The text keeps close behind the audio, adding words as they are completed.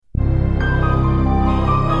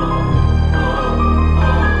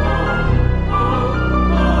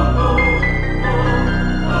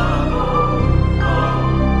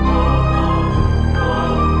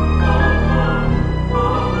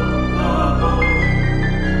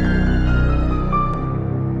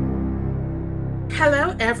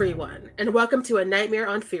everyone, and welcome to A Nightmare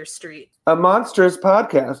on Fear Street, a monstrous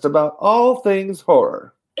podcast about all things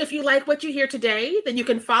horror. If you like what you hear today, then you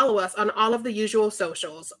can follow us on all of the usual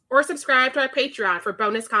socials or subscribe to our Patreon for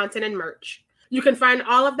bonus content and merch. You can find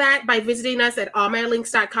all of that by visiting us at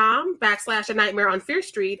allmylinks.com/A Nightmare on Fear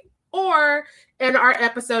Street or in our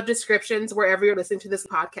episode descriptions wherever you're listening to this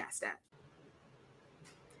podcast at.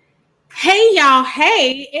 Hey, y'all.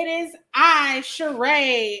 Hey, it is I,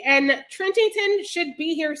 Sheree, and Trentington should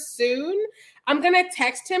be here soon. I'm going to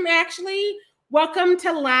text him, actually. Welcome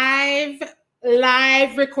to live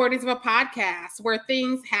recordings of a podcast where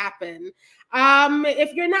things happen.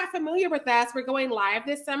 If you're not familiar with us, we're going live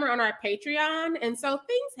this summer on our Patreon, and so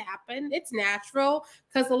things happen. It's natural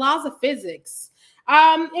because the laws of physics.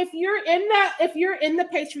 If you're in the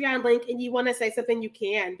Patreon link and you want to say something, you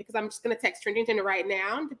can, because I'm just gonna text Trentington right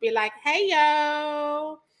now to be like, "Hey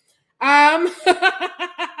yo,"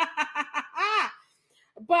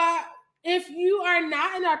 but if you are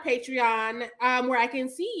not in our Patreon, where I can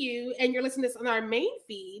see you and you're listening to this on our main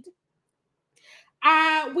feed,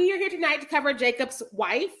 we are here tonight to cover Jacob's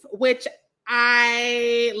Wife, which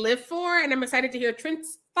I live for, and I'm excited to hear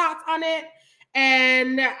Trent's thoughts on it.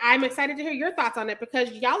 And I'm excited to hear your thoughts on it because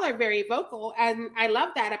y'all are very vocal. And I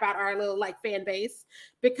love that about our little fan base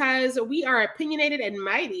because we are opinionated and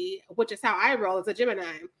mighty, which is how I roll as a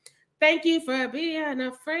Gemini. Thank you for being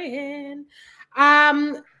a friend.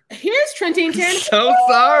 Here's Trentington. So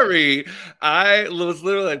sorry. I was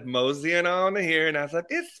literally moseying on here and I was like,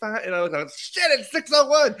 it's fine. And I was like, shit, it's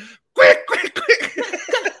 6:01. Quick.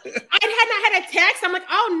 I had not had a text. I'm like,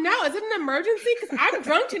 oh no, is it an emergency? Because I'm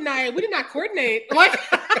drunk tonight. We did not coordinate.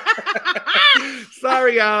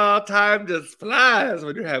 Sorry, y'all. Time just flies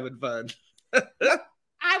when you're having fun.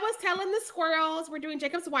 I was telling the squirrels we're doing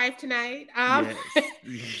Jacob's Wife tonight. Yes.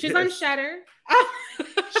 She's on Shudder.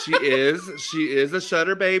 She is a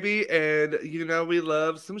Shudder baby, and we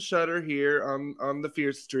love some Shudder here on the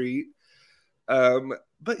Fear Street.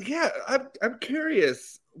 But yeah, I'm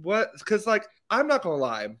curious because I'm not gonna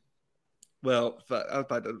lie. Well, I was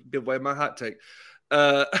about to give away my hot take.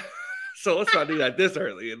 So let's not do that this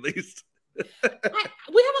early, at least. We have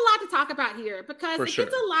a lot to talk about here because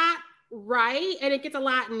gets a lot right and it gets a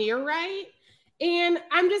lot near right. And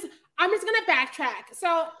I'm just gonna backtrack.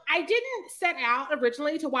 So I didn't set out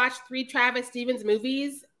originally to watch 3 Travis Stevens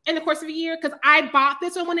movies in the course of a year because I bought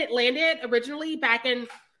this one when it landed originally back in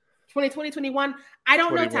 2020, 21. I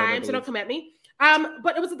don't know time, so don't come at me.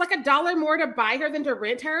 But it was like $1 more to buy her than to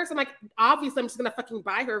rent her. So I'm like, obviously I'm just gonna fucking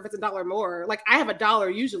buy her if it's $1 more. Like I have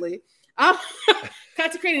 $1 usually.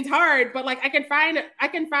 Consecrating's hard, but I can find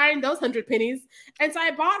those 100 pennies. And so I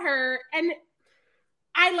bought her, and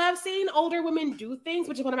I love seeing older women do things,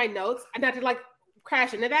 which is one of my notes. I'm not to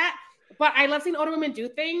crash into that, but I love seeing older women do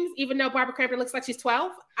things, even though Barbara Crampton looks like she's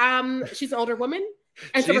 12. She's an older woman.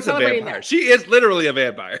 And so we're celebrating that. She is literally a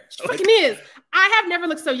vampire. She fucking is. I have never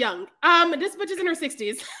looked so young. This bitch is in her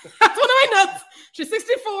 60s. That's one of my notes. She's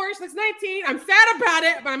 64. She looks 19. I'm sad about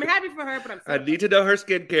it, but I'm happy for her. But I need to know her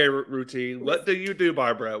skincare routine. What do you do,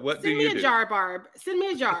 Barbara? What do you do? Send me a jar, Barb. Send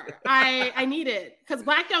me a jar. I need it because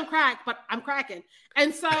black don't crack, but I'm cracking.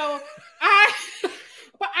 And so but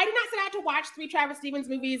I did not set out to watch 3 Travis Stevens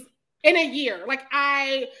movies in a year.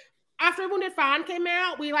 After Wounded Fawn came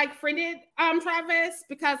out, we friended Travis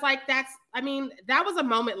because that was a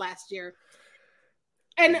moment last year.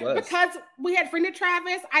 And because we had friended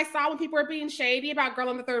Travis, I saw when people were being shady about Girl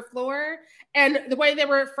on the Third Floor and the way they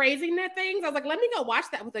were phrasing their things. I was like, let me go watch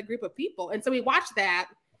that with a group of people. And so we watched that.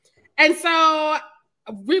 And so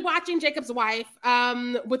rewatching Jacob's Wife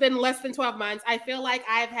within less than 12 months, I feel like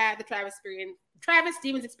I've had the Travis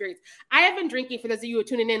Stevens experience. I have been drinking for those of you who are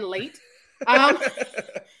tuning in late.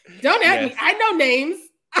 Don't ask me. I know names.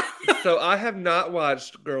 So I have not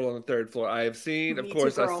watched Girl on the Third Floor. I have seen, of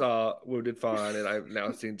course, I saw Wounded Fawn, and I've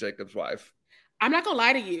now seen Jacob's Wife. I'm not gonna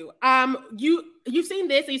lie to you. You've seen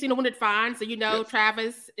this, and you've seen Wounded Fawn, so yes.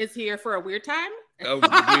 Travis is here for a weird time. A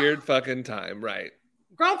weird fucking time, right?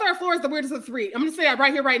 Girl on the Third Floor is the weirdest of the 3. I'm gonna say that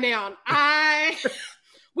right here, right now.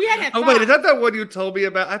 We had fun. Oh wait, is that one you told me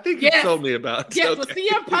about? I think you told me about. Yes, with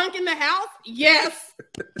CM Punk in the house. Yes,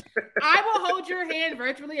 I will hold your hand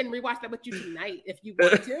virtually and rewatch that with you tonight if you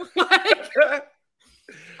want to.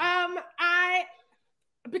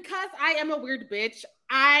 Because I am a weird bitch.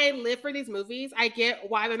 I live for these movies. I get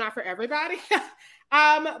why they're not for everybody.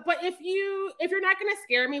 But if you're not gonna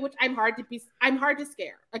scare me, which I'm hard to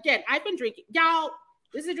scare. Again, I've been drinking, y'all.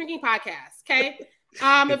 This is a drinking podcast, okay?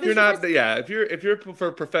 If you're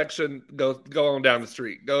for perfection, go on down the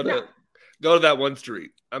street. Go Go to that one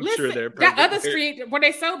street. I'm sure they're that other street where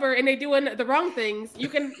they sober and they doing the wrong things. You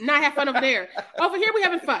can not have fun over there. Over here, we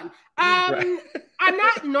having fun. Right. I'm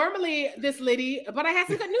not normally this litty, but I had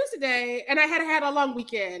some good news today, and I had a long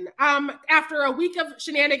weekend. After a week of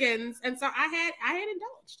shenanigans, and so I had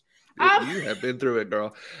indulged. You have been through it,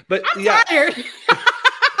 girl. But I'm tired.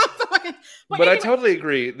 but anyway. I totally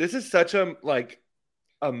agree. This is such a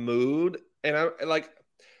mood, and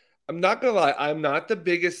I'm not gonna lie, I'm not the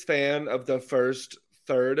biggest fan of the first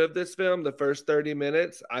third of this film. The first 30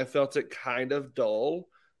 minutes, I felt it kind of dull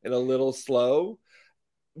and a little slow.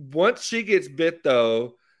 Once she gets bit,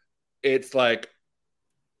 though, it's like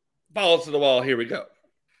balls to the wall. Here we go.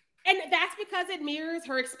 And that's because it mirrors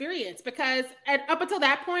her experience. Because up until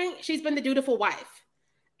that point, she's been the dutiful wife.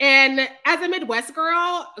 And as a Midwest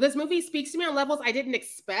girl, this movie speaks to me on levels I didn't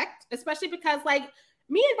expect, especially because, like,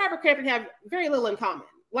 me and Barbara Crampton have very little in common.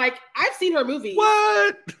 Like, I've seen her movies.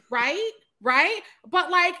 What? Right? But,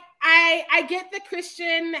 like, I get the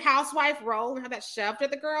Christian housewife role and how that's shoved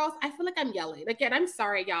at the girls. I feel like I'm yelling. Again, I'm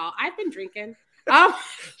sorry, y'all. I've been drinking.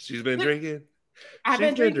 She's been drinking. I've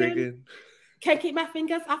been drinking. Can't keep my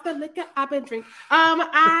fingers off the liquor. I've been drinking.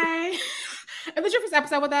 If it's your first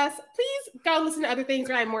episode with us, please go listen to other things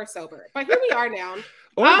where I'm more sober. But here we are now.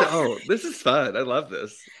 No, this is fun. I love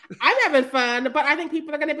this. I'm having fun, but I think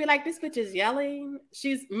people are going to be like, this bitch is yelling.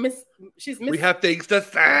 She's We have things to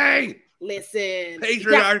say. Listen.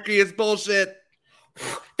 Patriarchy is bullshit.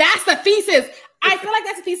 That's the thesis. I feel like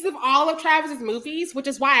that's the thesis of all of Travis's movies, which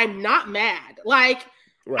is why I'm not mad. Like,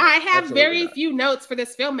 right, I have very few notes for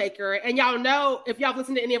this filmmaker, and y'all know, if y'all have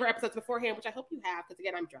listened to any of our episodes beforehand, which I hope you have, because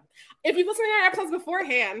again, I'm drunk. If you've listened to our episodes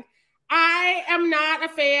beforehand, I am not a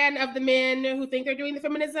fan of the men who think they're doing the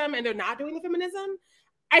feminism and they're not doing the feminism.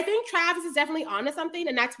 I think Travis is definitely onto something,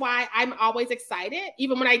 and that's why I'm always excited,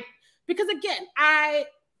 because again, I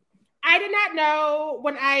did not know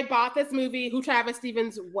when I bought this movie who Travis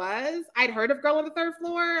Stevens was. I'd heard of Girl on the Third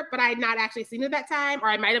Floor, but I had not actually seen it at that time, or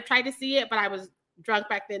I might have tried to see it, but I was drunk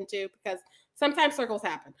back then too, because sometimes circles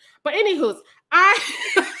happen. But anywho, I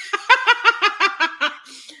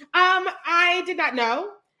did not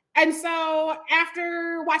know. And so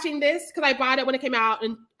after watching this, because I bought it when it came out,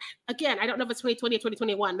 and again, I don't know if it's 2020 or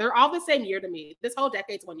 2021. They're all the same year to me. This whole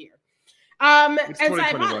decade's 1 year. It's 2021. So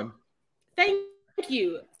I bought it.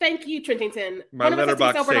 Thank you, Trentington. My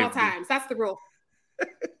letterbox over at all times. That's the rule.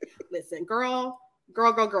 Listen, girl.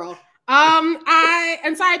 When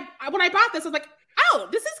I bought this, I was like, oh,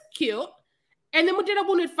 this is cute. And then we did a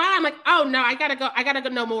Wounded Fire. I'm like, oh no, I gotta go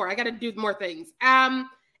know more. I gotta do more things.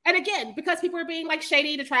 And again, because people are being like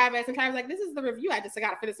shady to Travis, and Travis like, this is the review I just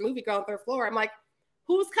got for this movie, Girl on the Third Floor. I'm like,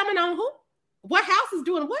 who's coming on who? What house is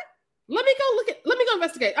doing what? Let me go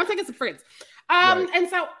investigate. I'm taking some friends. Right. And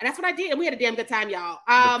so that's what I did. And we had a damn good time, y'all.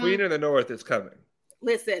 The Queen of the North is coming.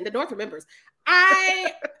 Listen, the North remembers.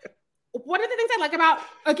 One of the things I like about,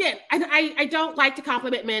 again, I don't like to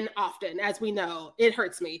compliment men often, as we know. It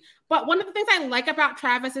hurts me. But one of the things I like about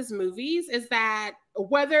Travis's movies is that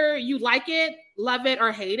whether you like it, love it,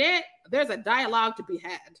 or hate it, there's a dialogue to be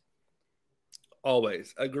had.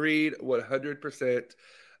 Always. Agreed 100%.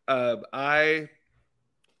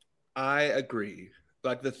 I agree.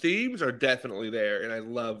 Like, the themes are definitely there, and I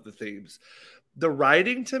love the themes. The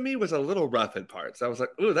writing to me was a little rough in parts. I was like,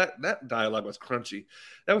 ooh, that dialogue was crunchy.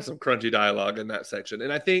 That was some crunchy dialogue in that section.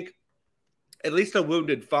 And I think at least A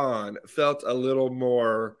Wounded Fawn felt a little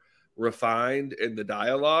more refined in the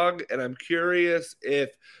dialogue. And I'm curious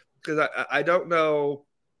because I don't know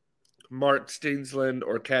Mark Steensland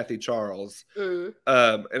or Kathy Charles. And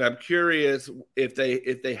I'm curious if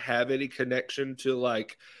they have any connection to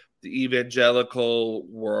like the evangelical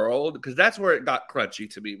world, because that's where it got crunchy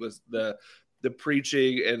to me, was the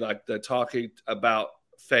preaching and like the talking about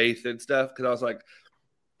faith and stuff. Because I was like,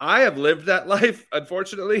 I have lived that life,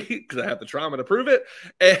 unfortunately, because I have the trauma to prove it,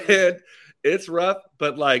 and it's rough.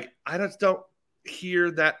 But like, I just don't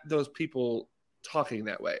hear those people talking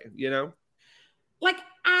that way, you know? Like,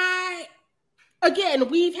 again,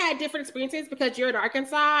 we've had different experiences because you're in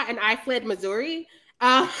Arkansas and I fled Missouri.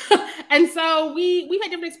 And so we've had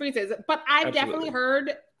different experiences, but I've definitely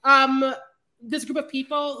heard this group of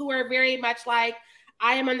people who are very much like,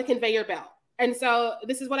 I am on the conveyor belt. And so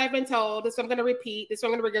this is what I've been told. This is what I'm going to repeat. This is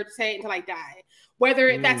what I'm going to regurgitate until I die.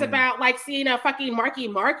 Whether that's about like seeing a fucking Marky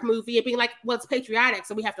Mark movie and being like, well, it's patriotic,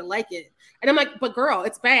 so we have to like it. And I'm like, but girl,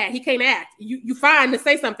 it's bad. He can't act. You fine to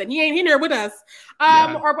say something. He ain't in here with us.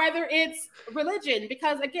 Or whether it's religion,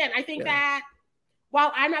 because again, I think that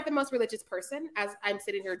while I'm not the most religious person, as I'm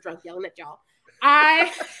sitting here drunk yelling at y'all,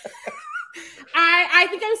 I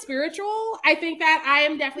think I'm spiritual. I think that I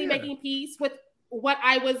am definitely making peace with what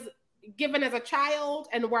I was given as a child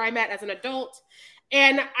and where I'm at as an adult.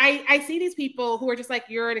 And I see these people who are just like,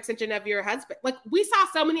 you're an extension of your husband. Like, we saw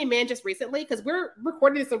so many men just recently, because we're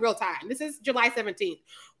recording this in real time. This is July 17th.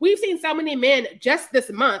 We've seen so many men just this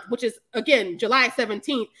month, which is, again, July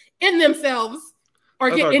 17th, in themselves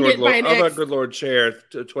or get ended by an ex. Of our good Lord chair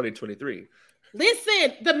to 2023.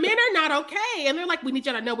 Listen, the men are not okay. And they're like, we need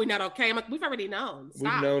y'all to know we're not okay. I'm like, we've already known.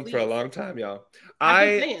 Stop, we've known please. for a long time, y'all.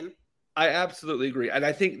 I absolutely agree. And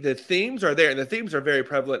I think the themes are there, and the themes are very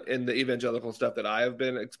prevalent in the evangelical stuff that I have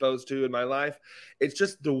been exposed to in my life. It's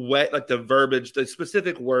just the way, like the verbiage, the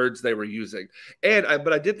specific words they were using.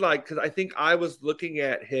 But I did like, because I think I was looking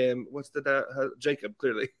at him, Jacob,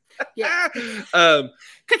 clearly. Yeah. Because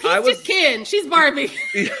he's just Ken. She's Barbie.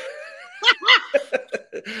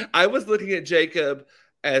 I was looking at Jacob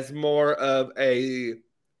as more of a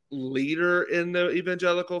leader in the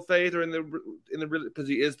evangelical faith, or in the because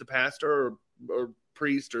he is the pastor or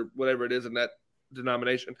priest or whatever it is in that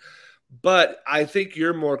denomination. But I think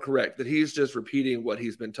you're more correct that he's just repeating what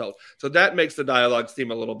he's been told. So that makes the dialogue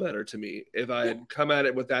seem a little better to me. If I had come at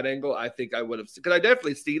it with that angle, I think I would have, because I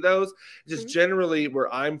definitely see those. Just generally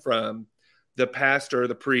where I'm from, the pastor,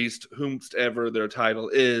 the priest, whomsoever their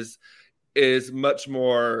title is much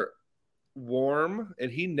more warm,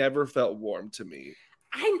 and he never felt warm to me.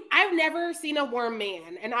 I've never seen a warm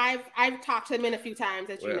man, and I've talked to men a few times,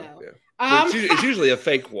 as you know. Yeah. It's usually a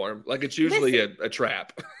fake warm, like it's usually a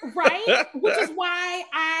trap, right? Which is why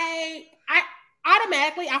I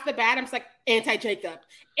automatically off the bat I'm just like anti-Jacob,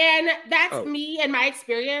 and that's me and my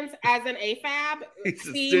experience as an AFAB. He's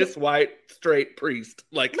a cis white straight priest.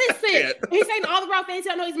 Like, listen, he's saying all the wrong things. I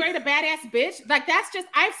don't know he's married a badass bitch. Like, that's just,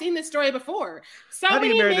 I've seen this story before. How do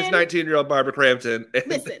you marry this 19-year-old Barbara Crampton?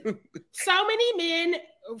 Listen, so many men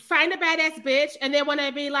find a badass bitch and they want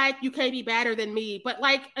to be like, you can't be better than me. But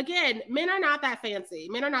like, again, men are not that fancy.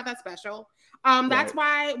 Men are not that special. That's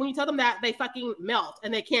why when you tell them that, they fucking melt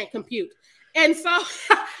and they can't compute. And so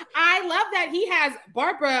I love that he has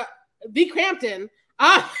Barbara V. Crampton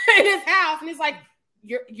in his house, and he's like,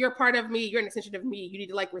 you're part of me. You're an extension of me. You need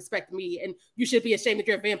to like respect me, and you should be ashamed that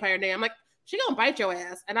you're a vampire now. I'm like, she gonna bite your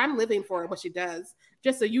ass, and I'm living for what she does.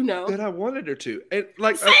 Just so you know. And I wanted her to. And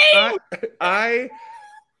like,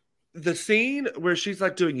 the scene where she's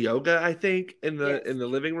like doing yoga, I think, in the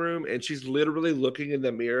living room, and she's literally looking in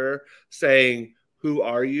the mirror saying, "Who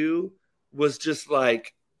are you?" was just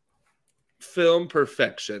like film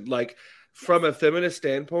perfection. Like, from a feminist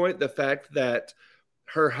standpoint, the fact that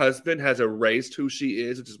her husband has erased who she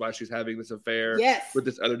is, which is why she's having this affair with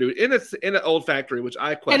this other dude in an old factory, which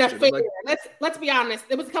I question. Like, let's be honest.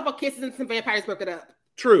 There was a couple of kisses and some vampires broke it up.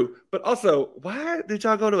 True, but also, why did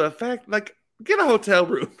y'all go to a factory? Like, get a hotel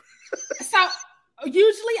room. So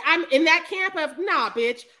usually I'm in that camp of nah,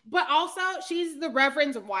 bitch. But also, she's the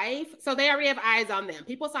Reverend's wife, so they already have eyes on them.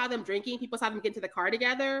 People saw them drinking. People saw them get into the car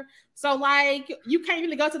together. So like, you can't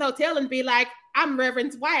really go to the hotel and be like, I'm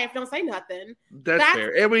Reverend's wife. Don't say nothing. That's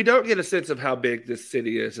fair. And we don't get a sense of how big this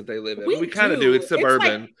city is that they live in. We kind of do. It's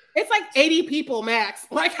suburban. It's like 80 people max.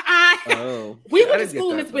 Like we went to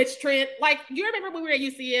school in this bitch, Trent. Like, you remember when we were at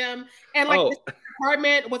UCM and like this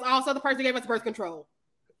apartment was also the person who gave us birth control.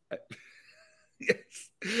 Yes.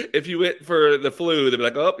 If you went for the flu, they'd be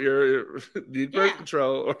like, "Oh, you need birth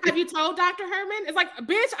control." Have you told Dr. Herman? It's like,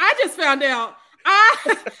 bitch, I just found out.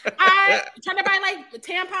 I trying to buy like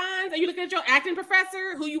tampons, and you looking at your acting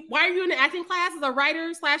professor. Why are you in the acting class as a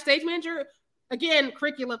writer / stage manager? Again,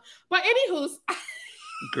 curriculum. But anywho's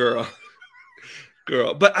girl.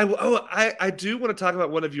 But I do want to talk about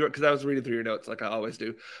one of your, because I was reading through your notes like I always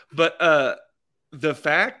do. But the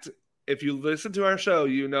fact, if you listen to our show,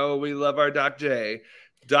 you know we love our Doc J.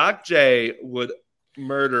 Doc J would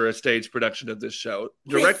murder a stage production of this show,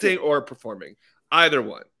 directing or performing, either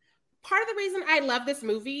one. Part of the reason I love this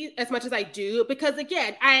movie as much as I do, because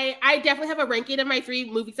again, I definitely have a ranking of my 3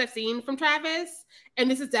 movies I've seen from Travis, and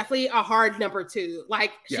this is definitely a hard number 2.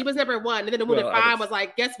 Like, she was number 1, and then the movie 5 was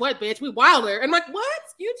like, guess what, bitch, we wilder. I'm like, what?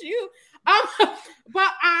 Excuse you.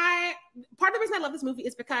 But part of the reason I love this movie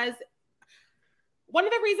is because one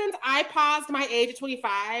of the reasons I paused my age at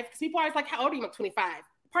 25, because people are always like, how old are you at 25?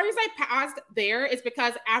 Part of the reason I paused there is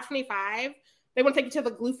because at 25, they want to take you to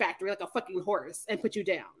the glue factory like a fucking horse and put you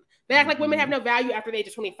down. They act like women have no value after the age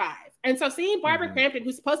of 25. And so seeing Barbara Crampton,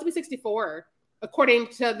 who's supposed to be 64, according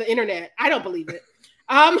to the internet, I don't believe it.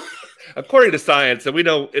 According to science, and we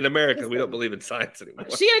know in America, we don't believe in science anymore.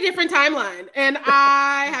 She's in a different timeline, and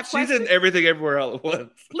I have questions. She's in everything everywhere all at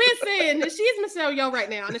once. Listen, she's Michelle Yeoh right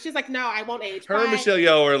now, and she's like, no, I won't age. Her and Michelle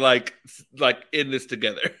Yeoh are like in this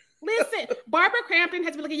together. Listen, Barbara Crampton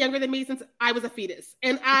has been looking younger than me since I was a fetus,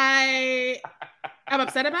 and I I'm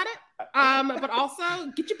upset about it. But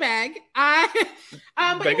also get your bag. But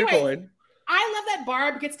Bag anyways, coin. I love that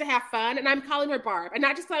Barb gets to have fun, and I'm calling her Barb. And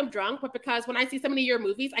not just because I'm drunk, but because when I see so many of your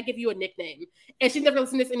movies, I give you a nickname. And she's never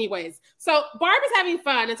listened to this anyways. So Barb is having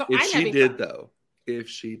fun, and so I'm having fun. If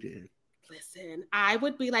she did. Listen, I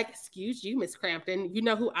would be like, excuse you, Miss Crampton. You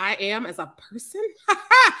know who I am as a person?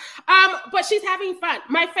 But she's having fun.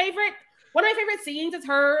 One of my favorite scenes is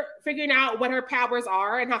her figuring out what her powers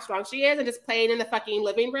are and how strong she is and just playing in the fucking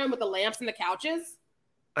living room with the lamps and the couches.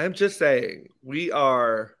 I'm just saying, we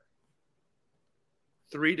are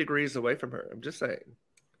 3 degrees away from her. I'm just saying.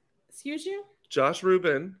 Excuse you? Josh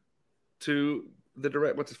Rubin to the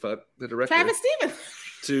director. Travis Stevens.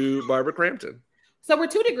 To Barbara Crampton. So we're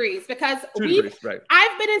 2 degrees because right.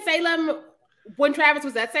 I've been in Salem when Travis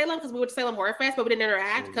was at Salem because we went to Salem Horror Fest, but we didn't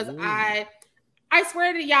interact because I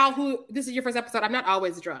swear to y'all who this is your first episode, I'm not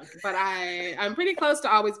always drunk, but I'm pretty close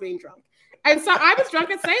to always being drunk. And so I was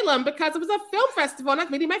drunk at Salem because it was a film festival and I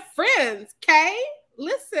was meeting my friends. Okay?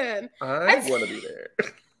 Listen. I want to be there.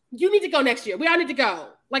 You need to go next year. We all need to go.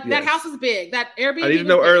 Like that house is big. That Airbnb. I need to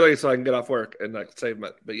know early so I can get off work and like save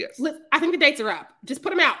money. But yes. I think the dates are up. Just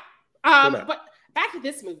put them out. But back to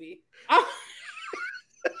this movie.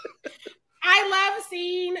 I love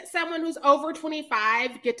seeing someone who's over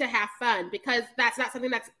 25 get to have fun because that's not something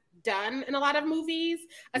that's done in a lot of movies,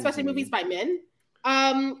 especially movies by men.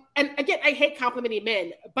 And again, I hate complimenting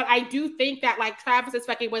men, but I do think that like Travis is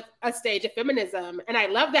fucking with a stage of feminism. And I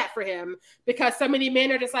love that for him because so many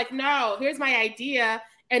men are just like, no, here's my idea.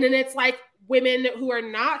 And then it's like women who are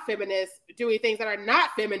not feminists doing things that are not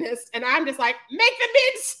feminist. And I'm just like, make the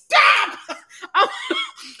men stop.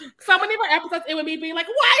 So many more episodes, it would be being like,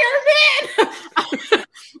 why are men?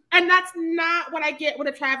 And that's not what I get with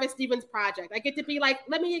a Travis Stevens project. I get to be like,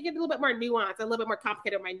 let me get a little bit more nuance, a little bit more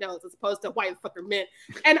complicated with my notes as opposed to why the fuck are men.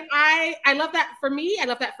 And I love that for me. I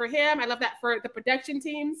love that for him. I love that for the production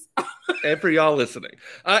teams. And for y'all listening.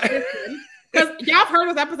 Because y'all have heard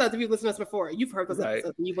those episodes if you've listened to us before. You've heard those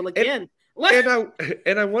episodes and you will again.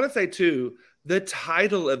 And I want to say too, the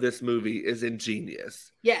title of this movie is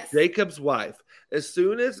ingenious. Yes. Jacob's wife. As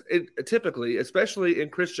soon as typically, especially in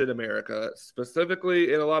Christian America,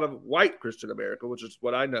 specifically in a lot of white Christian America, which is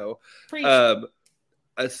what I know,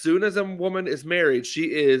 as soon as a woman is married,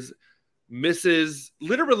 she is Mrs.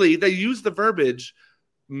 Literally, they use the verbiage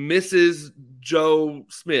Mrs. Joe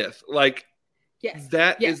Smith. Like, yes,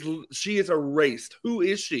 she is erased. Who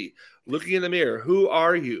is she? Looking in the mirror, who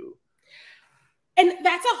are you? And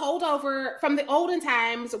that's a holdover from the olden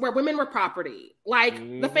times where women were property. Like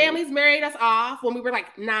the families married us off when we were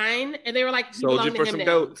like 9, and they were like, "You belong to him now."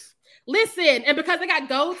 Goats. Listen, and because they got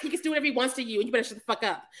goats, he can do whatever he wants to you, and you better shut the fuck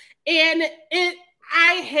up. And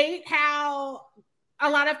I hate how a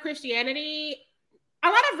lot of Christianity, a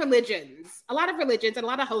lot of religions, and a lot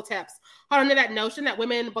of hoteps hold under that notion that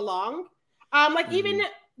women belong. Even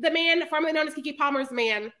the man formerly known as Keke Palmer's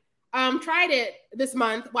man. Tried it this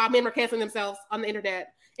month while men were canceling themselves on the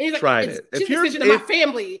internet. And he's like, tried it. If you're of my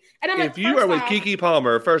family, and I'm like, if you are with Keke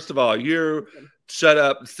Palmer, first of all, you're shut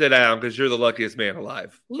up, sit down, because you're the luckiest man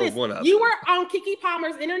alive. Listen, one of you were on Keke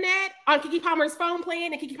Palmer's internet, on Keke Palmer's phone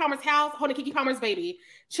plan, in Keke Palmer's house, holding Keke Palmer's baby.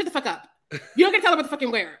 Shut the fuck up. You don't get to tell her what to fucking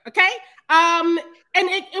wear, okay? And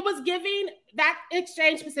it was giving, that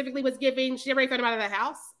exchange specifically was giving, she already thrown him out of the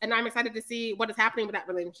house, and I'm excited to see what is happening with that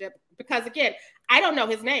relationship, because again, I don't know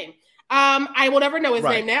his name. I will never know his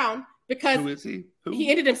name now, because who is he? He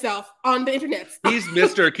ended himself on the internet. He's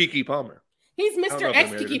Mr. Keke Palmer. He's Mr.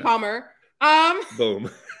 X Keke Palmer. Boom.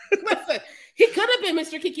 Listen, he could have been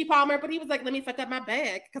Mr. Keke Palmer, but he was like, let me fuck up my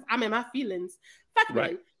bag, because I'm in my feelings. Fuck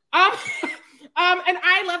men. And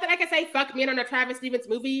I love that I can say fuck men on a Travis Stevens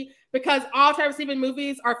movie because all Travis Stevens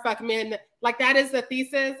movies are fuck men. Like that is the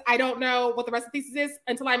thesis. I don't know what the rest of the thesis is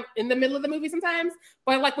until I'm in the middle of the movie sometimes.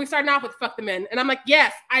 But like we're starting off with fuck the men. And I'm like,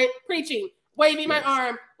 yes, I preaching, waving my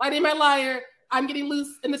arm, lighting my lyre. I'm getting loose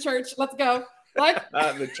in the church. Let's go. What?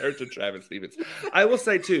 The Church of Travis Stevens. I will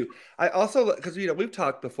say too, I also, because we've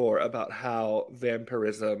talked before about how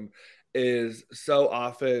vampirism is so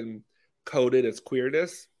often coded as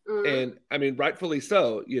queerness. And I mean, rightfully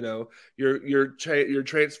so. You're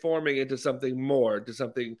transforming into something more, to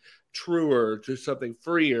something truer, to something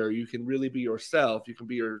freer. You can really be yourself. You can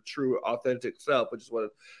be your true, authentic self, which is what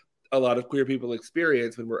a lot of queer people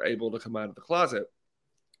experience when we're able to come out of the closet.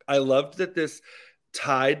 I loved that this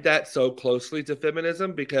tied that so closely to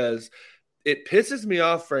feminism because it pisses me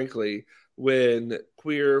off, frankly, when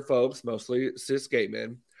queer folks, mostly cis gay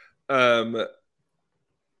men,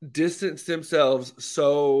 distance themselves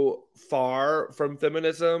so far from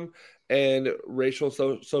feminism and racial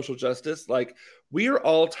social justice. Like, we are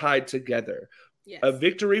all tied together. Yes. A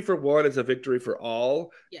victory for one is a victory for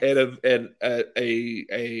all, yes. and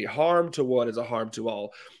a harm to one is a harm to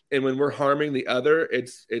all. And when we're harming the other,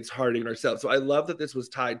 it's hurting ourselves. So I love that this was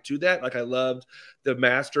tied to that. Like I loved the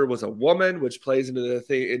master was a woman, which plays into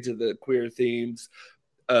the queer themes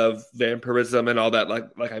of vampirism and all that.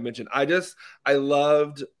 Like I mentioned, I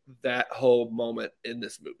loved that whole moment in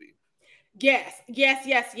this movie. Yes.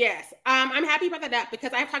 I'm happy about that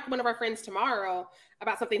because I talked to one of our friends tomorrow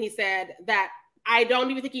about something he said that I don't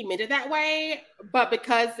even think he meant it that way, but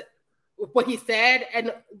because what he said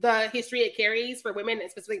and the history it carries for women, and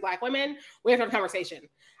specifically Black women, we have to have a conversation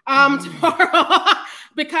tomorrow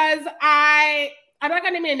because I'm not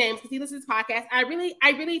gonna name any names because he listens to this podcast. I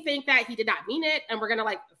really think that he did not mean it, and we're gonna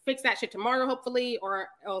like fix that shit tomorrow, hopefully, or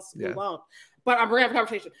else we won't. But we're gonna have a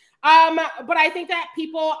conversation. But I think that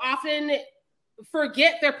people often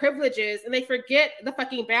forget their privileges and they forget the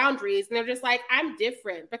fucking boundaries, and they're just like, I'm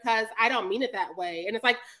different because I don't mean it that way. And it's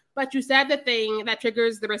like, but you said the thing that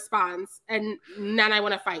triggers the response, and now I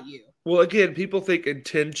want to fight you. Well, again, people think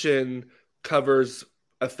intention covers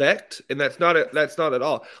effect, and that's not at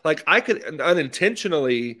all. Like I could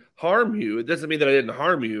unintentionally harm you. It doesn't mean that I didn't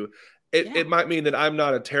harm you. It might mean that I'm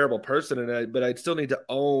not a terrible person, but I still need to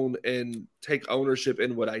own and take ownership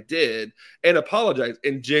in what I did and apologize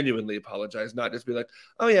and genuinely apologize, not just be like,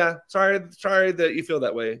 oh yeah, sorry that you feel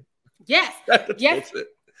that way. Yes. Yes.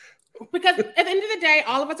 Because at the end of the day,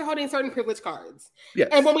 all of us are holding certain privilege cards. Yes.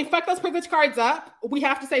 And when we fuck those privilege cards up, we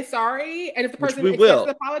have to say sorry. And if the person accepts the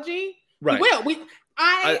apology, we will.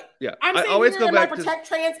 I'm always go back to Protect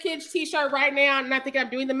Trans Kids t-shirt right now, and I think I'm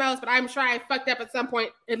doing the most, but I'm sure I fucked up at some point,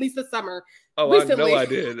 at least this summer. Oh, recently. I know I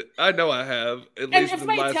did. I know I have, at least in the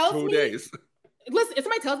last 2 days. Listen, if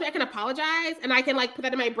somebody tells me I can apologize and I can like put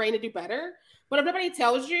that in my brain to do better, but if nobody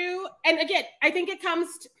tells you, and again, I think it comes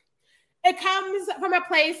from a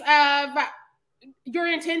place of your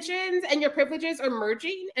intentions and your privileges are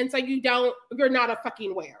merging, and so you're not a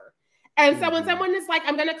fucking where. And so when someone is like,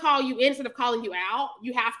 I'm going to call you in instead of calling you out,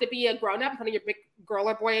 you have to be a grown-up in front of your big girl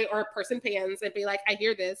or boy or person pants and be like, I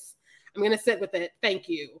hear this. I'm going to sit with it. Thank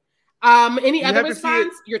you. Any other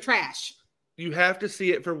response? You're trash. You have to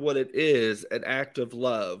see it for what it is, an act of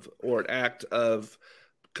love or an act of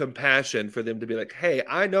compassion for them to be like, hey,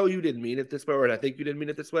 I know you didn't mean it this way, or I think you didn't mean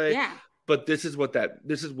it this way. Yeah. But this is what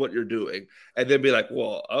you're doing. And then be like,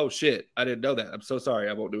 well, oh shit, I didn't know that. I'm so sorry.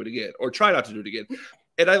 I won't do it again. Or try not to do it again.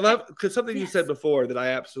 And I love, because something you said before that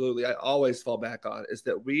I always fall back on is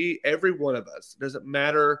that every one of us, doesn't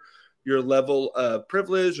matter your level of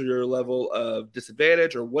privilege or your level of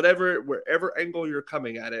disadvantage or wherever angle you're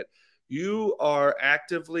coming at it, you are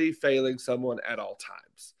actively failing someone at all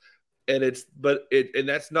times. And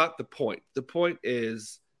that's not the point. The point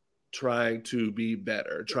is trying to be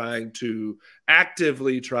better,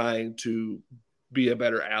 actively trying to be a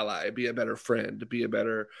better ally, be a better friend, be a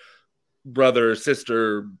better brother,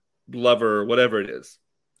 sister, lover, whatever it is.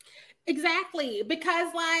 Exactly.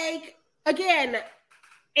 Because like, again,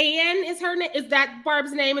 Anne is her name. Is that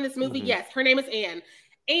Barb's name in this movie? Mm-hmm. Yes, her name is Anne.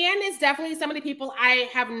 Anne is definitely some of the people I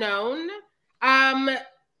have known. And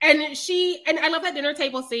I love that dinner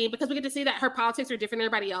table scene because we get to see that her politics are different than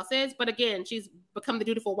everybody else's. But again, she's become the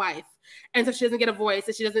dutiful wife. And so she doesn't get a voice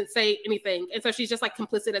and she doesn't say anything. And so she's just like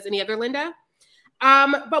complicit as any other Linda.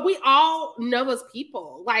 But we all know those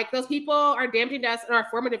people. Like those people are damaging us in our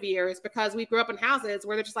formative years because we grew up in houses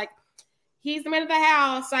where they're just like, he's the man of the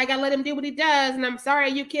house, so I gotta let him do what he does. And I'm sorry,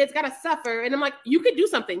 you kids gotta suffer. And I'm like, you could do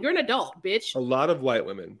something. You're an adult, bitch. A lot of white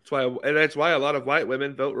women. That's why a lot of white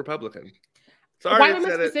women vote Republican. Sorry, white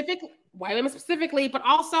women specifically, but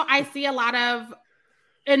also I see a lot of,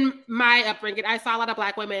 in my upbringing, I saw a lot of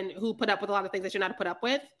Black women who put up with a lot of things they should not put up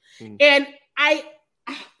with. And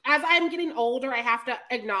as I'm getting older, I have to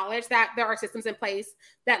acknowledge that there are systems in place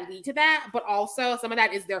that lead to that, but also some of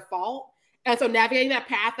that is their fault. And so navigating that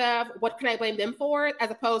path of what can I blame them for, as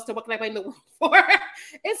opposed to what can I blame the world for,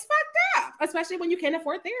 is fucked up, especially when you can't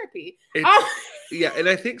afford therapy. Yeah, and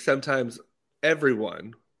I think sometimes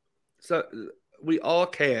we all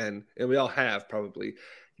can, and we all have probably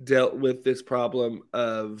dealt with this problem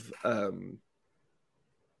of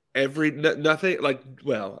nothing. Like,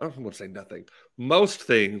 well, I don't want to say nothing. Most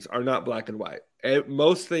things are not black and white.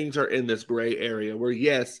 Most things are in this gray area where,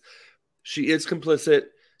 yes, she is complicit.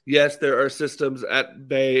 Yes, there are systems at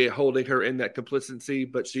bay holding her in that complacency,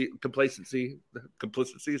 but complacency,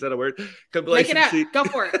 is that a word? Complacency. Make it up. Go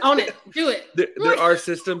for it. Own it. Do it. There are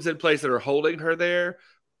systems in place that are holding her there,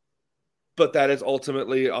 but that is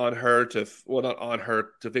ultimately on her not on her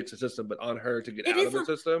to fix the system, but on her to get out of the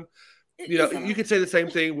system. You could say the same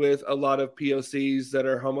thing with a lot of POCs that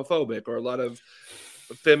are homophobic or a lot of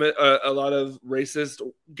a lot of racist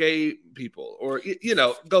gay people, or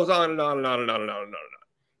goes on and on and on and on and on and on and on.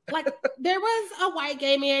 Like, there was a white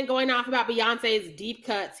gay man going off about Beyonce's deep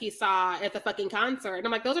cuts he saw at the fucking concert, and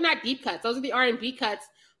I'm like, those are not deep cuts. Those are the R&B cuts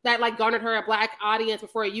that like garnered her a black audience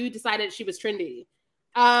before you decided she was trendy.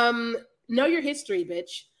 Know your history,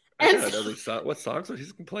 bitch. I don't know what songs was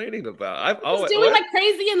he complaining about. She's doing like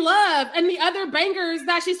Crazy in Love and the other bangers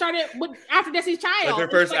that she started with after Destiny's Child. Like her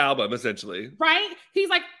first album, essentially. Right? He's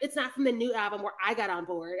like, it's not from the new album where I got on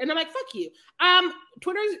board. And I'm like, fuck you.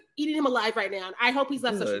 Twitter's eating him alive right now. And I hope he's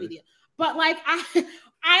left social media. But like,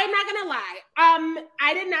 I'm not gonna lie.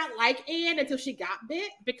 I did not like Anne until she got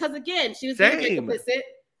bit because again, she was very complicit.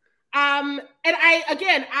 And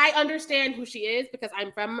I understand who she is because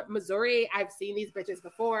I'm from Missouri. I've seen these bitches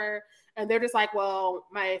before, and they're just like, well,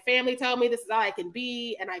 my family told me this is all I can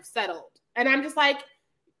be, and I've settled. And I'm just like,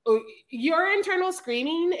 your internal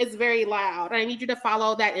screaming is very loud. I need you to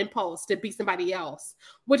follow that impulse to be somebody else,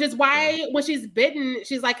 which is why when she's bitten,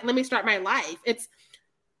 she's like, let me start my life. It's,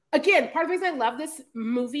 again, part of the reason I love this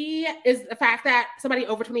movie is the fact that somebody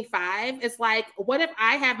over 25 is like, what if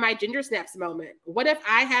I have my ginger snaps moment? What if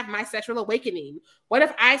I have my sexual awakening? What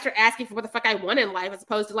if I start asking for what the fuck I want in life as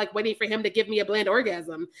opposed to like waiting for him to give me a bland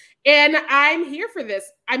orgasm? And I'm here for this.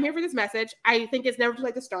 I'm here for this message. I think it's never too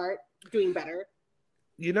late to start doing better.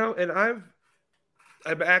 And I'm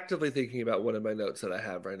actively thinking about one of my notes that I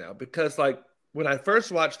have right now because like when I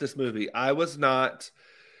first watched this movie, I was not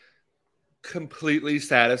completely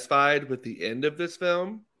satisfied with the end of this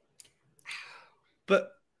film,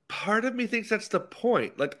 but part of me thinks that's the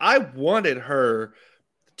point. Like I wanted her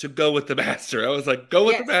to go with the master. I was like, go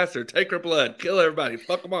with the master, take her blood, kill everybody,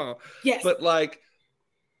 fuck them all. Yes. But like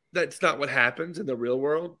that's not what happens in the real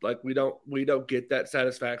world. Like we don't get that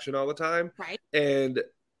satisfaction all the time. Right. And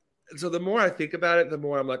so the more I think about it, the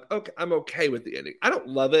more I'm like, okay, I'm okay with the ending. I don't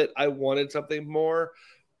love it. I wanted something more,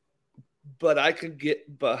 but I can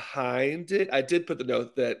get behind it. I did put the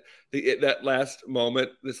note that that last moment,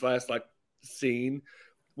 this last like scene,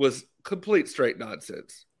 was complete straight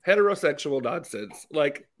nonsense, heterosexual nonsense.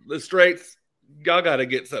 Like the straights, y'all got to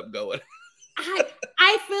get something going.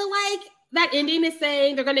 I feel like that ending is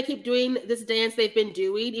saying they're going to keep doing this dance they've been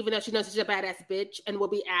doing, even though she knows she's a badass bitch and will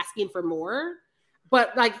be asking for more,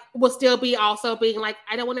 but like will still be also being like,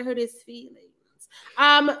 I don't want to hurt his feelings.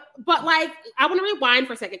 But like, I want to rewind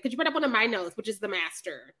for a second because you brought up one of my notes, which is the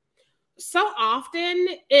master. So often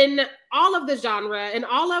in all of the genre and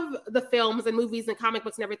all of the films and movies and comic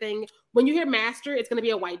books and everything, when you hear master, it's going to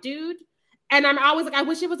be a white dude. And I'm always like, I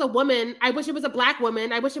wish it was a woman. I wish it was a black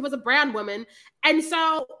woman. I wish it was a brown woman. And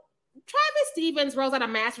so Travis Stevens rolls out a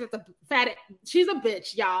master that's a fat. She's a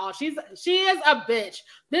bitch, y'all. She is a bitch.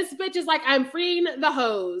 This bitch is like, I'm freeing the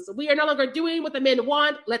hoes. We are no longer doing what the men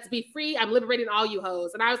want. Let's be free. I'm liberating all you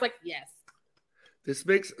hoes. And I was like, yes. This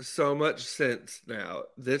makes so much sense now.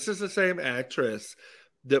 This is the same actress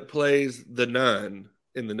that plays the nun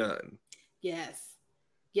in The Nun. Yes.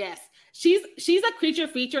 She's a creature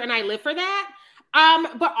feature, and I live for that.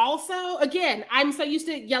 But also, again, I'm so used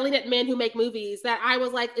to yelling at men who make movies that I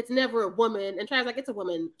was like, it's never a woman. And Travis like, it's a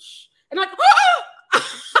woman. Shh. And I'm like, oh!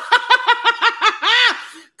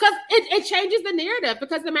 Because it changes the narrative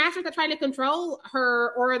because the masters are trying to control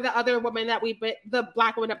her or the other woman that the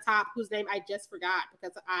black woman up top, whose name I just forgot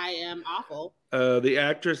because I am awful. The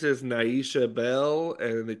actress is Naisha Bell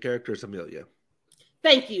and the character is Amelia.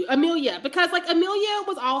 Thank you, Amelia. Because like Amelia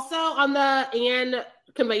was also on the Anne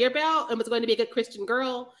conveyor belt and was going to be a good Christian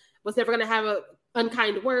girl, was never going to have an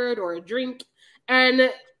unkind word or a drink. And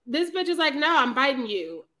this bitch is like, no, I'm biting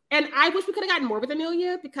you. And I wish we could have gotten more with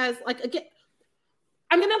Amelia because like, again,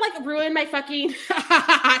 I'm going to like ruin my fucking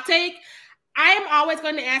hot take. I am always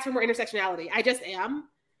going to ask for more intersectionality. I just am.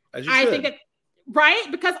 I think that, right?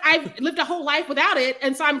 Because I've lived a whole life without it.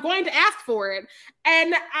 And so I'm going to ask for it.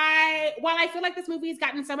 And while I feel like this movie has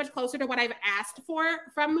gotten so much closer to what I've asked for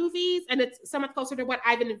from movies, and it's so much closer to what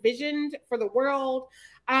I've envisioned for the world,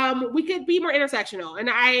 we could be more intersectional. And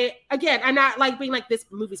I'm not like being like this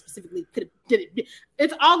movie specifically did it.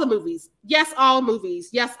 It's all the movies. Yes, all movies.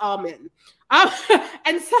 Yes, all men.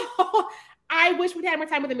 And so I wish we'd had more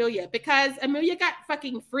time with Amelia because Amelia got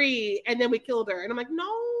fucking free and then we killed her. And I'm like, no,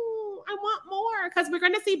 I want more because we're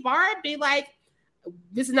going to see Barb be like,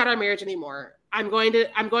 this is not our marriage anymore. I'm going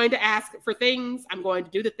to ask for things. I'm going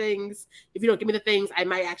to do the things. If you don't give me the things, I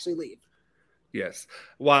might actually leave. Yes.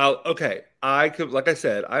 While, okay, like I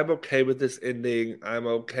said, I'm okay with this ending. I'm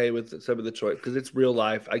okay with some of the choice because it's real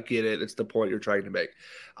life. I get it. It's the point you're trying to make.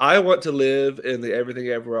 I want to live in the Everything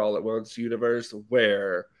Everywhere All at Once universe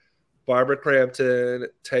where Barbara Crampton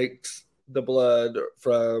takes the blood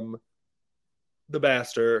from the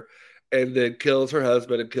master and then kills her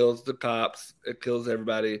husband and kills the cops and kills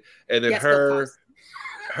everybody. And then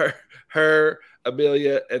her,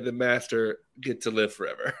 Amelia, and the master get to live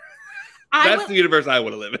forever. That's the universe I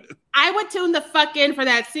want to live in. I would tune the fuck in for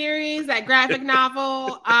that series, that graphic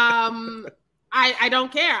novel. I don't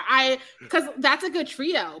care. Because that's a good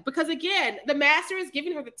trio. Because again, the master is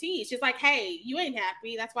giving her the tea. She's like, hey, you ain't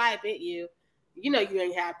happy. That's why I bit you. You know you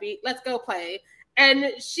ain't happy. Let's go play.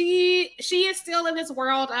 And she is still in this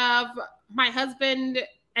world of my husband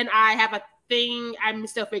and I have a thing. I'm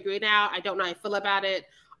still figuring it out. I don't know how I feel about it.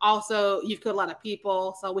 Also, you've killed a lot of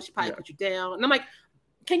people, so we should probably put you down. And I'm like,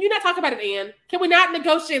 can you not talk about it, Anne? Can we not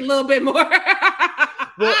negotiate a little bit more?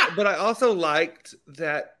 Well, but I also liked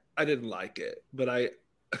that. I didn't like it, but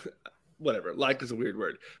whatever. Like is a weird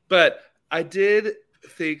word. But I did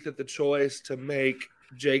think that the choice to make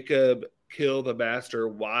Jacob kill the master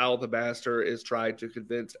while the master is trying to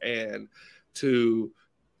convince Anne to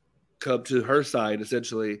come to her side,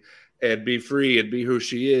 essentially, and be free and be who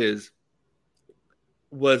she is,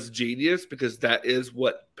 was genius, because that is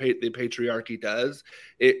what the patriarchy does.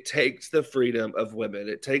 It takes the freedom of women.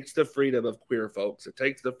 It takes the freedom of queer folks. It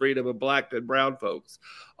takes the freedom of black and brown folks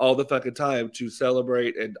all the fucking time to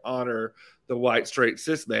celebrate and honor the white, straight,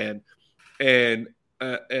 cis man. And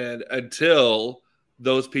until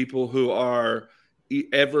those people who are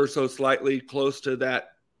ever so slightly close to that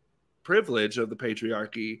privilege of the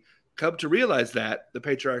patriarchy come to realize that, the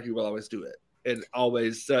patriarchy will always do it. And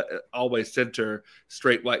always center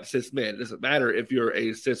straight white cis men. It doesn't matter if you're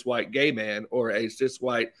a cis white gay man or a cis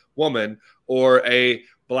white woman or a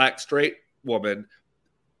black straight woman.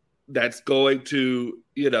 That's going to,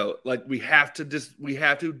 like, we have to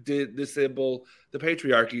disassemble the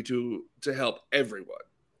patriarchy to help everyone,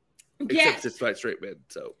 except cis white straight men.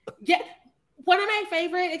 So yeah. One of my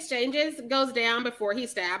favorite exchanges goes down before he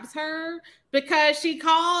stabs her, because she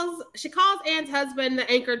calls Anne's husband the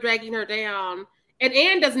anchor dragging her down, and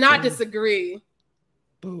Anne does not disagree.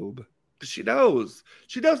 Boob. She knows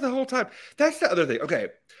the whole time. That's the other thing. Okay.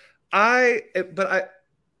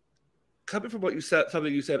 Coming from what you said,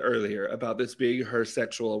 something you said earlier about this being her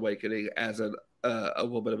sexual awakening as a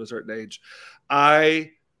woman of a certain age,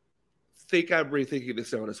 I think I'm rethinking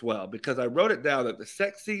this one as well, because I wrote it down that the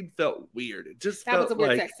sex scene felt weird. It just felt was a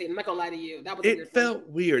weird sex scene. I'm not gonna lie to you. That was it felt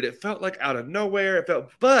weird. It felt like out of nowhere.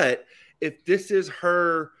 But if this is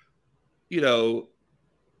her,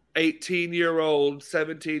 18-year-old,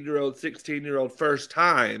 17-year-old, 16-year-old first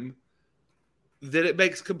time, then it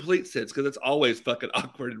makes complete sense, because it's always fucking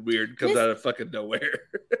awkward and weird and comes out of fucking nowhere.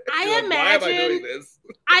 I imagine, why am I doing this?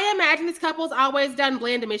 I imagine this couple's always done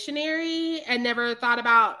Bland Missionary and never thought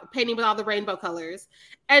about painting with all the rainbow colors.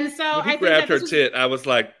 And so when he grabbed her tit, I was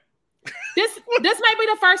like, this might be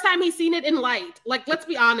the first time he's seen it in light. Like, let's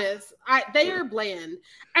be honest, they are bland,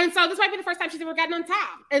 and so this might be the first time she's ever gotten on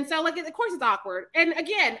top. And so, like, of course, it's awkward. And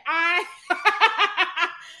again, I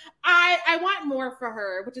want more for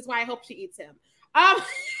her, which is why I hope she eats him.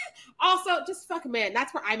 Also, just fuck man,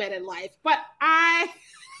 that's where I'm at in life. But I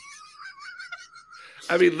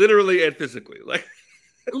mean, literally and physically, like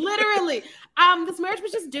literally. This marriage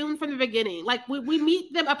was just doomed from the beginning. Like, we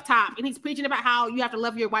meet them up top, and he's preaching about how you have to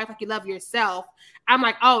love your wife like you love yourself. I'm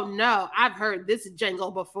like, oh no, I've heard this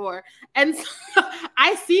jingle before. And so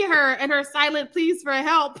I see her and her silent pleas for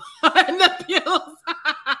help in the pews.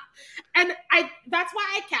 And that's why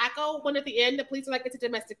I cackle when at the end the police are like, it's a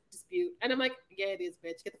domestic dispute. And I'm like, yeah, it is,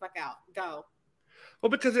 bitch. Get the fuck out. Go. Well,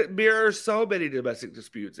 because it mirrors so many domestic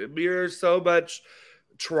disputes. It mirrors so much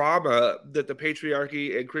trauma that the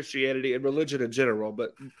patriarchy and Christianity and religion in general,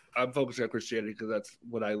 but I'm focusing on Christianity because that's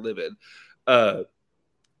what I live in,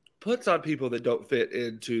 puts on people that don't fit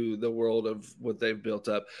into the world of what they've built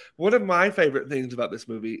up. One of my favorite things about this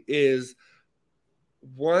movie is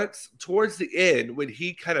once towards the end, when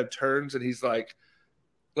he kind of turns and he's like,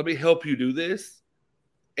 let me help you do this.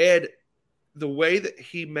 And the way that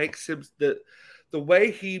he makes him, the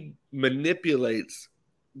way he manipulates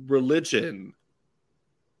religion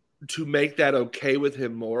to make that okay with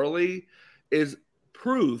him morally is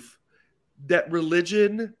proof that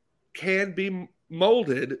religion can be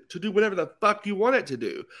molded to do whatever the fuck you want it to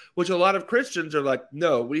do, which a lot of Christians are like,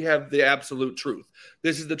 no, we have the absolute truth.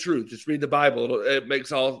 This is the truth. Just read the Bible. It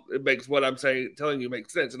makes what I'm telling you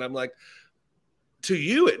make sense. And I'm like, to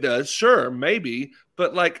you it does, sure, maybe,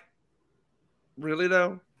 but like, really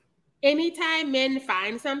though? Anytime men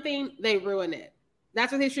find something, they ruin it.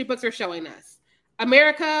 That's what history books are showing us.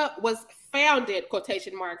 America was founded,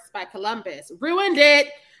 quotation marks, by Columbus. Ruined it.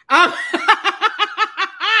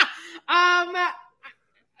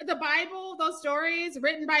 The Bible, those stories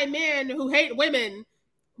written by men who hate women,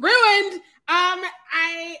 Ruined.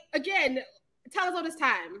 Again, tell us all this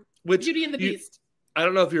time. Beauty and the Beast. I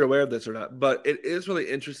don't know if you're aware of this or not, but it is really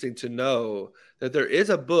interesting to know that there is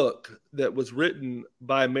a book that was written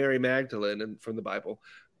by Mary Magdalene and from the Bible.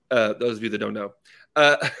 Those of you that don't know.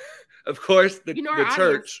 Of course, the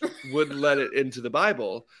church wouldn't let it into the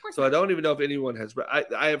Bible. So I don't even know if anyone has read.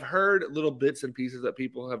 I have heard little bits and pieces that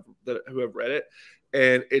people who have read it.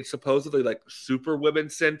 And it's supposedly like super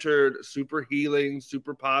women-centered, super healing,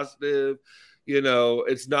 super positive. You know,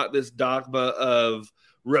 it's not this dogma of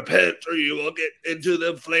repent or you will get into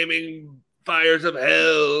the flaming fires of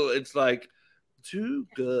hell. It's like too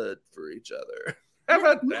good for each other. How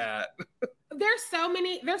about that? There's so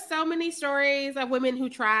many stories of women who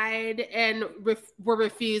tried and were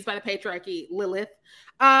refused by the patriarchy. Lilith.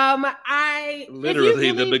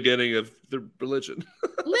 Literally the beginning of the religion.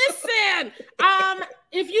 Listen,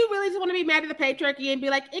 if you really just want to be mad at the patriarchy and be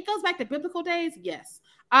like, it goes back to biblical days, yes.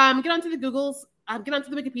 Get onto the Googles, get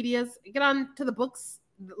onto the Wikipedias, get onto the books.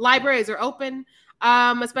 Libraries are open.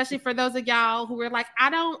 Especially for those of y'all who are like, I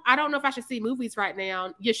don't know if I should see movies right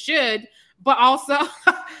now. You should, but also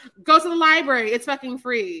go to the library. It's fucking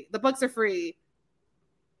free. The books are free.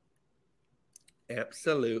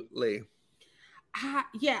 Absolutely.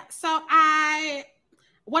 Yeah. So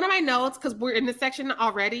one of my notes, because we're in this section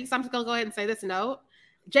already, so I'm just gonna go ahead and say this note.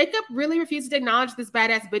 Jacob really refuses to acknowledge this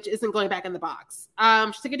badass bitch isn't going back in the box.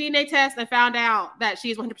 She took a DNA test and found out that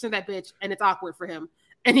she's 100% that bitch, and it's awkward for him.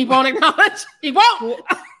 And he won't acknowledge. He won't. Well,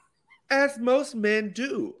 as most men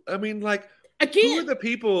do. I mean, like, again, who are the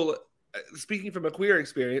people, speaking from a queer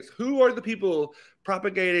experience, who are the people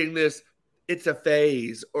propagating this, it's a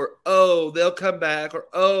phase, or, oh, they'll come back, or,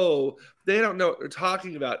 oh, they don't know what they're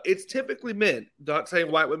talking about. It's typically men. Not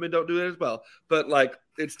saying white women don't do it as well, but, like,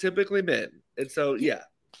 it's typically men. And so, yeah,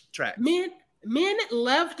 tracks. Men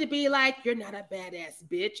love to be like, you're not a badass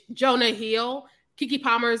bitch. Jonah Hill, Keke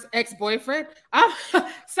Palmer's ex-boyfriend.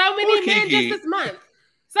 So many men just this month.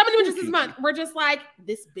 So many men just this month. We're just like,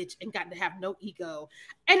 this bitch ain't got to have no ego.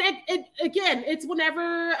 And it's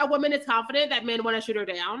whenever a woman is confident that men want to shoot her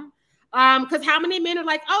down. Because how many men are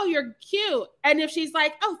like, oh, you're cute. And if she's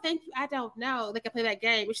like, oh, thank you, I don't know. They can play that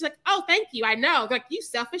game. But she's like, oh, thank you, I know. They're like, you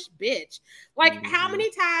selfish bitch. Like, how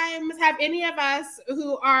many times have any of us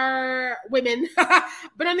who are women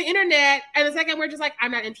been on the internet and the second we're just like,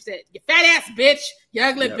 I'm not interested. You fat ass bitch, you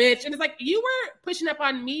ugly bitch. And it's like, you were pushing up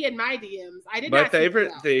on me in my DMs. I did not. My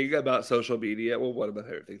favorite thing about social media, well, one of my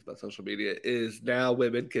favorite things about social media is now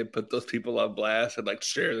women can put those people on blast and like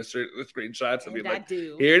share the screenshots and be like,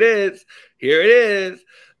 here it is. Here it is.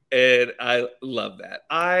 And I love that.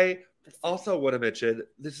 I also want to mention,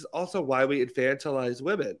 this is also why we infantilize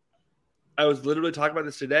women. I was literally talking about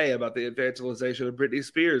this today, about the infantilization of Britney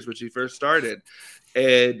Spears when she first started.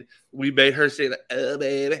 And we made her say, like, oh,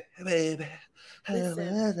 baby, baby. Even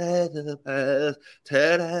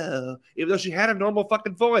though she had a normal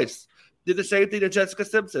fucking voice. Did the same thing to Jessica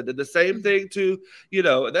Simpson. Did the same thing to,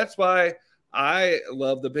 and that's why I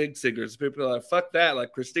love the big singers. People are like, fuck that,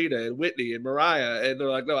 like Christina and Whitney and Mariah. And they're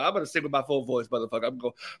like, no, I'm going to sing with my full voice, motherfucker. I'm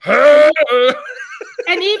going,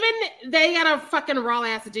 and even they got a fucking raw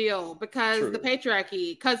ass deal because the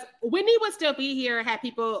patriarchy. Because Whitney would still be here had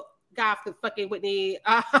people got off the fucking Whitney.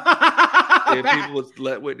 If people would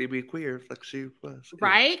let Whitney be queer, like she was.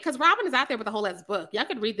 Right? Because Robin is out there with a whole ass book. Y'all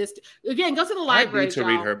could read this. Again, go to the library. I need to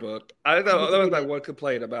read her book. I know that was my one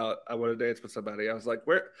complaint about I want to dance with somebody. I was like,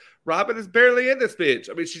 where Robin is barely in this bitch.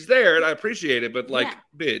 I mean, she's there and I appreciate it, but like,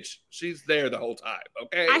 bitch, she's there the whole time.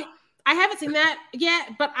 Okay. I haven't seen that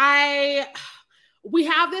yet, but we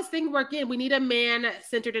have this thing where, again, we need a man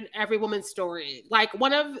centered in every woman's story. Like,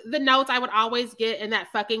 one of the notes I would always get in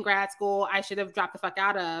that fucking grad school I should have dropped the fuck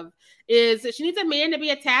out of is she needs a man to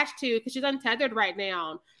be attached to because she's untethered right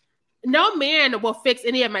now. No man will fix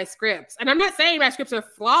any of my scripts. And I'm not saying my scripts are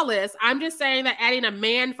flawless. I'm just saying that adding a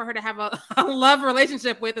man for her to have a love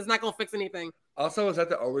relationship with is not going to fix anything. Also, is that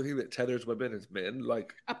the only thing that tethers women is men?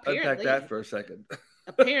 Like, unpack that for a second.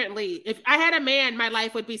 Apparently, if I had a man, my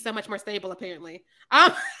life would be so much more stable. Apparently,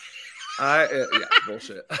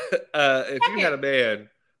 bullshit. If you had a man,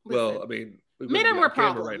 well, I mean, men are more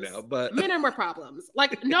problems right now, but men are more problems.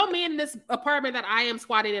 Like, no man in this apartment that I am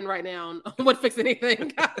squatting in right now would fix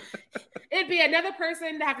anything. It'd be another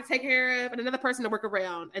person to have to take care of and another person to work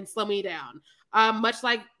around and slow me down. Much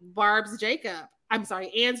like Ann's Jacob.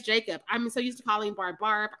 I'm so used to calling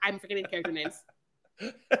Barb. I'm forgetting character names.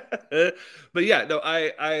 But yeah, no,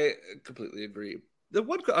 I completely agree.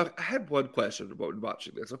 I had one question about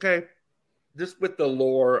watching this, okay? Just with the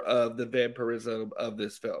lore of the vampirism of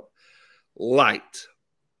this film. Light.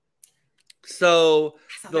 So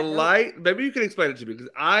the light, maybe you can explain it to me because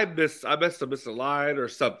I must have missed a line or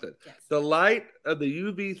something. Yes. The light of the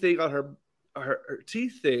UV thing on her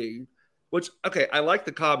teeth thing, which, okay, I like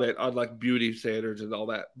the comment on like beauty standards and all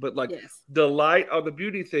that, but like the light on the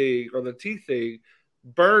beauty thing or the teeth thing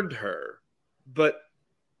burned her, but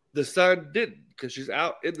the sun didn't because she's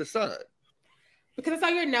out in the sun. Because I saw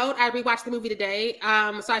your note, I rewatched the movie today.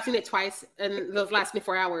 So I've seen it twice in those last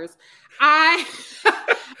 24 hours. I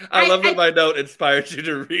love that my note inspired you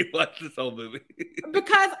to rewatch this whole movie.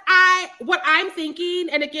 Because what I'm thinking,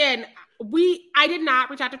 and again, I did not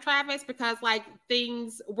reach out to Travis because like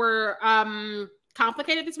things were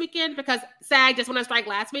complicated this weekend because SAG just went on strike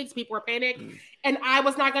last week, so people were panicked, and I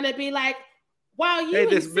was not going to be like, wow,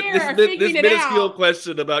 this minuscule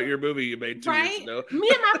question about your movie you made 2 years ago. Me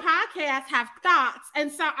and my podcast have thoughts,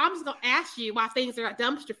 and so I'm just gonna ask you why things are a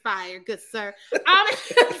dumpster fire, good sir.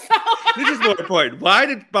 This is more important. Why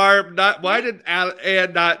did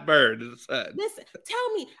Anne not burn in the sun? Listen,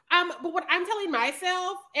 tell me. But what I'm telling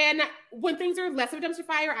myself, and when things are less of a dumpster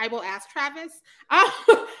fire, I will ask Travis.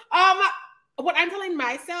 What I'm telling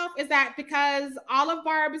myself is that because all of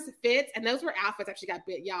Barb's fits, and those were outfits actually got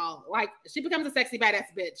bit, y'all. Like, she becomes a sexy badass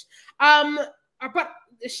bitch. But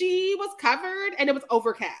she was covered and it was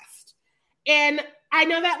overcast. And I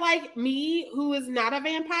know that like me, who is not a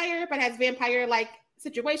vampire, but has vampire like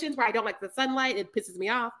situations where I don't like the sunlight, it pisses me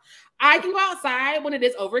off. I can go outside when it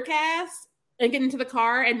is overcast and get into the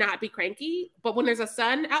car and not be cranky. But when there's a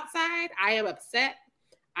sun outside, I am upset.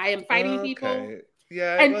 I am fighting people.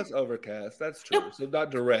 Yeah, it was overcast. That's true. So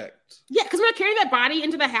not direct. Yeah, because we're going to carry that body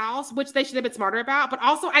into the house, which they should have been smarter about. But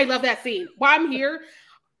also, I love that scene. While I'm here,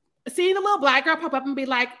 seeing the little black girl pop up and be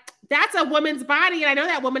like, that's a woman's body, and I know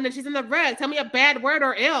that woman, and she's in the rug. Tell me a bad word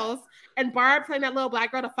or else. And Barb telling that little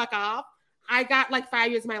black girl to fuck off. I got like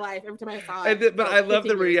 5 years of my life every time I saw it. But I love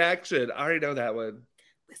the reaction. I already know that one.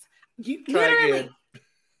 Literally,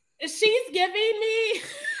 she's giving me...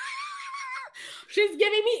 She's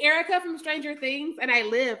giving me Erica from Stranger Things, and I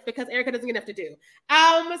live because Erica doesn't get enough to do.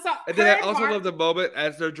 And then I also love the moment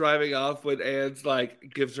as they're driving off when Anne's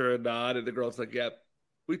like gives her a nod, and the girl's like, "Yep,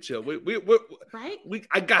 we chill.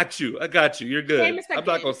 I got you. You're good. I'm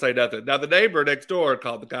not gonna say nothing." Now the neighbor next door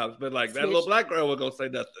called the cops, but like that little black girl wasn't gonna say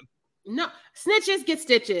nothing. No, snitches get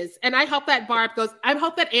stitches, and I hope that I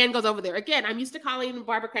hope that Anne goes over there. Again, I'm used to calling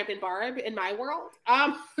Barbara Crampton Barb in my world.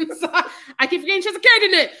 So I keep forgetting she's a character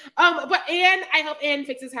in it. But Anne, I hope Anne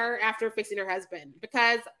fixes her after fixing her husband,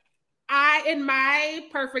 because in my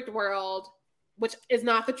perfect world, which is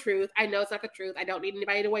not the truth, I know it's not the truth. I don't need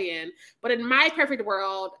anybody to weigh in, but in my perfect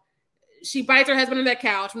world, she bites her husband on that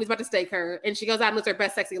couch when he's about to stake her, and she goes out and lives her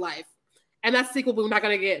best sexy life. And that's the sequel we're not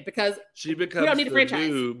going to get because she becomes the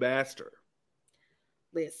new master.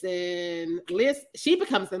 Listen, she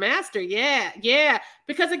becomes the master. Yeah.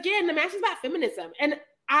 Because again, the master's about feminism. And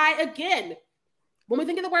when we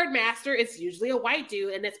think of the word master, it's usually a white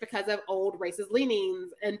dude. And it's because of old racist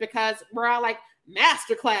leanings. And because we're all like,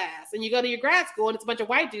 master class, and you go to your grad school and it's a bunch of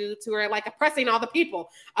white dudes who are like oppressing all the people.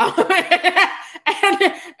 And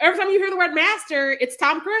every time you hear the word master, it's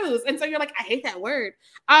Tom Cruise, and so you're like, I hate that word.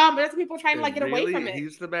 But that's people trying to like get away from it.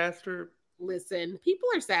 He's the master. Listen, people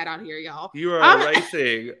are sad out here, y'all. You are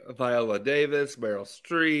erasing Viola Davis, Meryl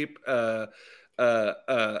Streep,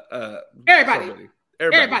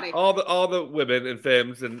 everybody, all the women and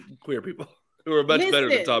femmes and queer people who are much better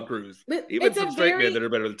than Tom Cruise. Even some straight men that are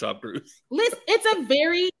better than Tom Cruise. It's a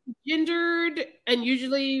very gendered and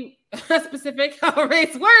usually specific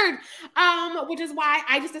race word, which is why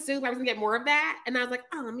I just assumed I was going to get more of that. And I was like,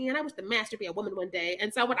 oh, man, I wish the master be a woman one day.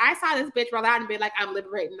 And so when I saw this bitch roll out and be like, I'm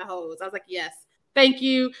liberating the hoes, I was like, yes, thank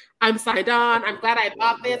you. I'm signed on. I'm glad I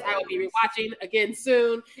bought this. I will be rewatching again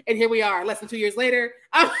soon. And here we are, less than 2 years later.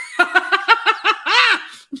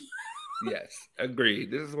 Yes,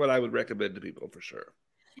 agreed. This is what I would recommend to people for sure.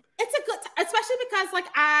 It's a good, especially because like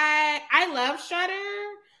I love Shudder,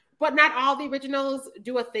 but not all the originals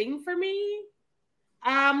do a thing for me.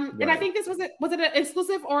 Right. And I think this was it an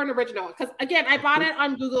exclusive or an original? Because again, I bought it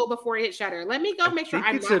on Google before it hit Shudder. Let me go make sure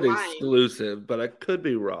I'm not lying. It's an exclusive, but I could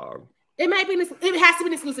be wrong. It might be. It has to be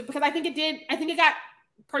an exclusive because I think it did. I think it got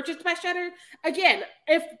purchased by Shudder. Again,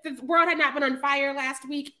 if the world had not been on fire last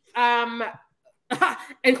week,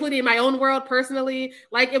 including my own world personally,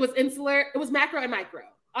 like it was insular, it was macro and micro.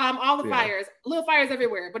 All the fires, little fires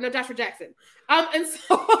everywhere, but no Joshua Jackson. And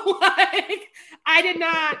so like I did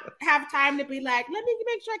not have time to be like, let me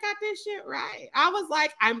make sure I got this shit right. I was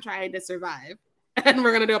like, I'm trying to survive. And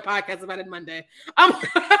we're gonna do a podcast about it Monday.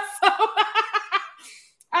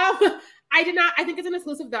 I did not, I think it's an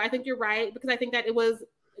exclusive though. I think you're right, because I think that it was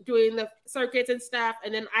doing the circuits and stuff.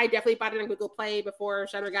 And then I definitely bought it on Google Play before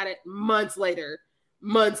Shudder got it months later.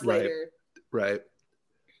 Right.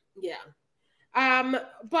 Yeah.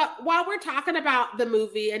 But while we're talking about the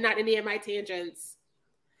movie and not any of my tangents,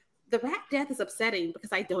 the rat death is upsetting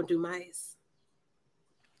because I don't do mice.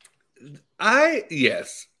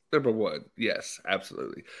 Yes. Number one, yes,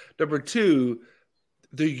 absolutely. Number two,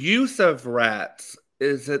 the use of rats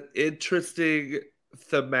is an interesting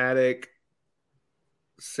thematic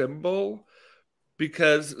symbol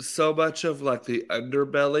because so much of like the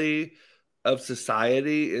underbelly of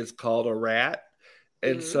society is called a rat.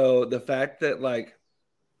 And so the fact that like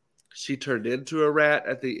she turned into a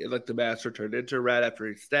rat the master turned into a rat after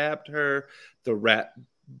he stabbed her, the rat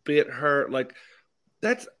bit her, like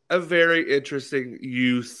that's a very interesting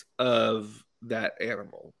use of that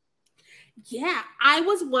animal. Yeah, I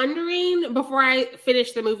was wondering before I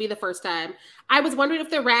finished the movie the first time, I was wondering if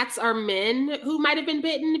the rats are men who might have been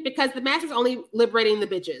bitten because the master's only liberating the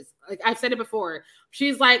bitches. Like I've said it before.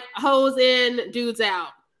 She's like hoes in, dudes out.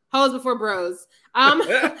 Hoes before bros. And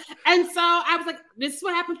so I was like, this is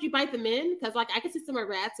what happens if you bite the men? Because like I can see some more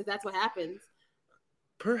rats if that's what happens.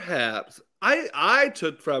 Perhaps. I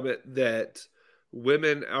took from it that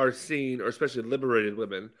women are seen, or especially liberated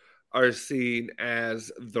women, are seen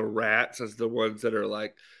as the rats, as the ones that are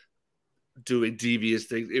like doing devious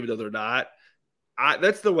things, even though they're not.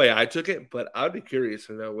 That's the way I took it, but I'd be curious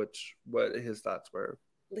to know what his thoughts were.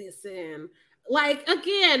 Listen, like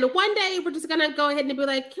again, one day we're just gonna go ahead and be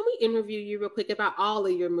like, can we interview you real quick about all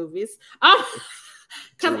of your movies?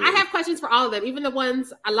 Because I have questions for all of them, even the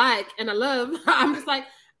ones I like and I love. I'm just like,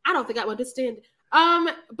 I don't think I understand.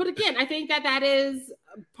 But again, I think that is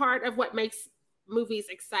part of what makes movies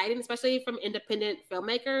exciting, especially from independent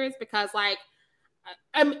filmmakers, because like,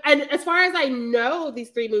 and as far as I know,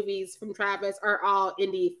 these 3 movies from Travis are all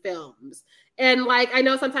indie films. And like, I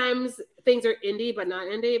know sometimes things are indie, but not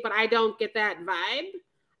indie, but I don't get that vibe.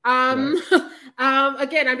 Right.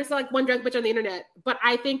 Again, I'm just like one drunk bitch on the internet, but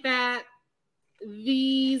I think that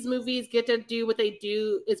these movies get to do what they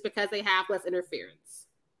do is because they have less interference.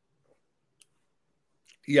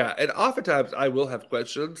 Yeah. And oftentimes I will have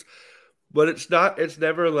questions, but it's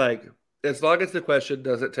never like, as long as the question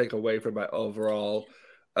doesn't take away from my overall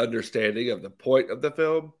understanding of the point of the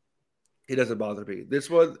film, it doesn't bother me. This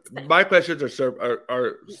one, my questions are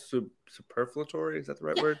superfluatory. Is that the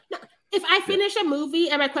right word? No. If I finish a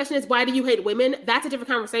movie and my question is, why do you hate women? That's a different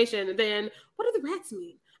conversation than what do the rats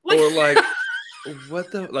mean? Like, or like,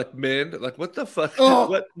 what the, like men? Like, what the fuck? Oh.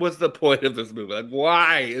 What was the point of this movie? Like,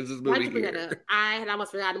 why is this movie here? I had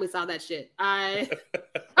almost forgotten we saw that shit. But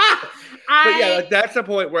yeah, like that's the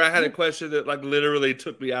point where I had a question that like literally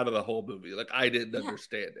took me out of the whole movie. Like I didn't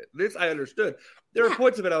understand it. This I understood. There were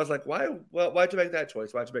points of it I was like, why? Well, why'd you make that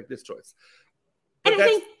choice? Why'd you make this choice? But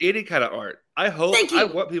that's any kind of art. I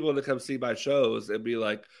want people to come see my shows and be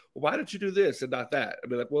like, well, why did you do this and not that? I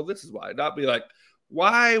mean, like, well, this is why. Not be like,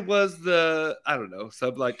 why was I don't know,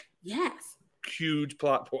 some like huge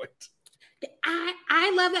plot point.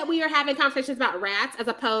 I love that we are having conversations about rats as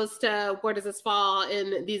opposed to where does this fall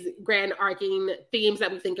in these grand arcing themes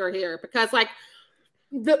that we think are here. Because like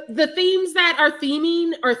the themes that are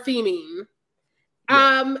theming are theming.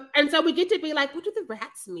 Yeah. And so we get to be like, what do the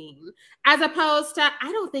rats mean? As opposed to,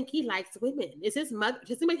 I don't think he likes women. Is his mother,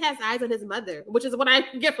 does he has eyes on his mother? Which is what I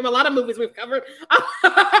get from a lot of movies we've covered.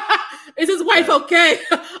 Is his wife okay?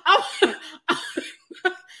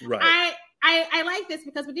 Right. I like this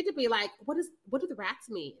because we get to be like, what do the rats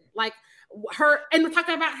mean? Like her, and we're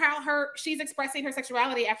talking about how she's expressing her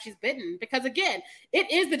sexuality after she's bitten. Because again, it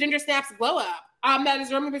is the ginger snaps glow up that is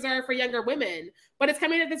normally reserved for younger women, but it's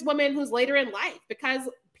coming to this woman who's later in life because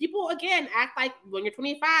people again act like when you're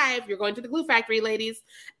 25, you're going to the glue factory, ladies,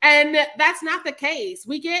 and that's not the case.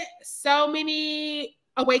 We get so many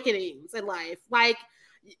awakenings in life. Like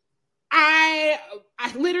I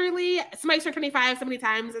literally, somebody's turned 25 so many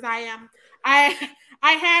times as I am. I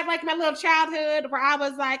had like my little childhood where I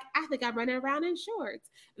was like, I think I'm running around in shorts.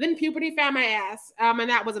 Then puberty found my ass, and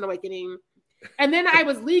that was an awakening. And then I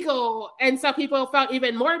was legal, and so people felt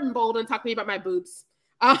even more emboldened to talk to me about my boobs.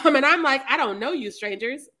 And I'm like, I don't know you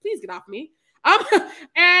strangers. Please get off me.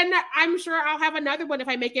 And I'm sure I'll have another one if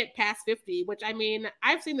I make it past 50, which I mean,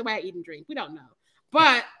 I've seen the way I eat and drink. We don't know.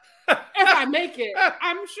 But if I make it,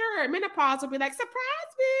 I'm sure menopause will be like, surprise,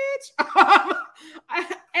 bitch.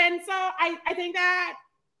 And so I think that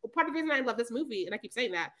part of the reason I love this movie, and I keep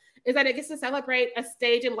saying that, is that it gets to celebrate a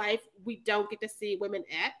stage in life we don't get to see women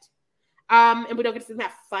at. And we don't get to see them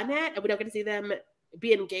have fun at, and we don't get to see them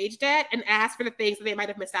be engaged at and ask for the things that they might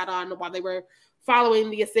have missed out on while they were following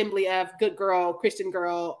the assembly of good girl, Christian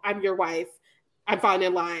girl, I'm your wife. I'm falling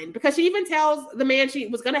in line, because she even tells the man she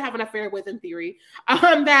was going to have an affair with, in theory,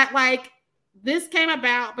 that like this came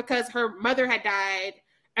about because her mother had died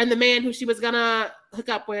and the man who she was going to hook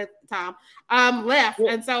up with, Tom, left.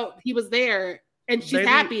 Well, and so he was there and she's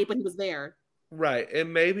happy, but he was there. Right.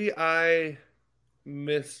 And maybe I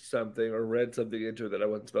missed something or read something into it that I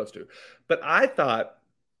wasn't supposed to. But I thought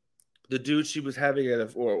the dude she was having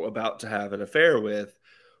or about to have an affair with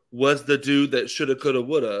was the dude that shoulda, coulda,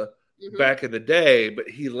 woulda back in the day, but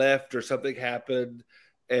he left or something happened,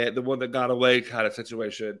 and the one that got away kind of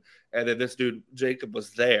situation. And then this dude Jacob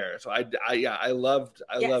was there, so I loved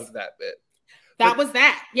that bit. That was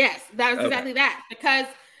that. Yes, that was exactly that, because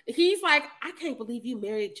he's like, I can't believe you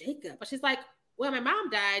married Jacob, but she's like, well, my mom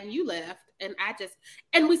died and you left, and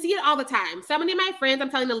we see it all the time. So many of my friends I'm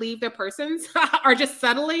telling to leave their persons are just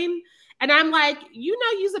settling. And I'm like, you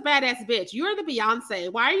know, you're a badass bitch. You're the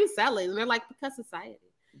Beyonce. Why are you settling? And they're like, because society.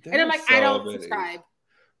 And I'm like, I don't subscribe.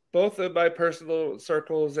 Both in my personal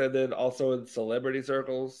circles and then also in celebrity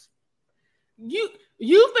circles.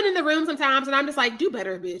 You've been in the room sometimes, and I'm just like, do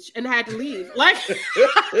better, bitch. And I had to leave. Like,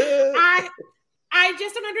 I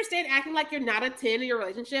just don't understand acting like you're not a 10 in your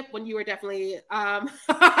relationship when you are definitely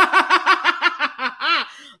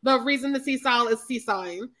the reason the seesaw is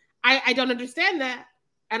seesawing. I don't understand that.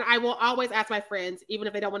 And I will always ask my friends, even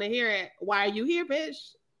if they don't want to hear it, why are you here, bitch?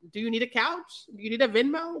 Do you need a couch? Do you need a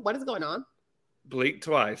Venmo? What is going on? Blink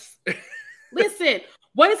twice. Listen,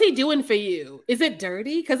 what is he doing for you? Is it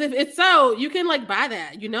dirty? Because if it's so, you can like buy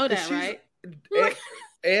that. You know that, right?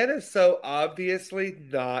 Anne is so obviously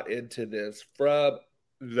not into this from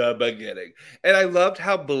the beginning. And I loved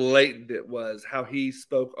how blatant it was, how he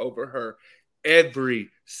spoke over her every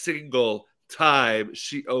single time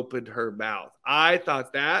she opened her mouth. I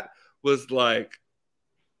thought that was like,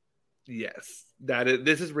 yes,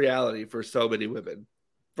 this is reality for so many women,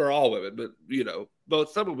 for all women, but you know,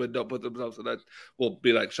 some women don't put themselves in that. Will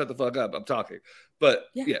be like, shut the fuck up, I'm talking. But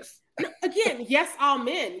yes. Again, yes, all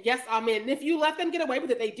men. Yes, all men. If you let them get away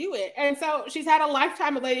with it, they do it. And so she's had a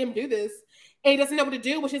lifetime of letting him do this, and he doesn't know what to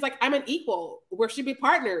do. But she's like, I'm an equal. We should be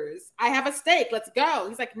partners. I have a stake. Let's go.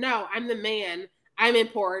 He's like, no, I'm the man. I'm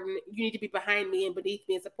important. You need to be behind me and beneath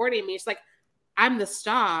me and supporting me. She's like, I'm the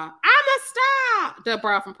star. I'm the star.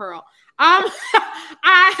 Deborah from Pearl. And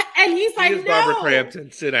he's like, no. Barbara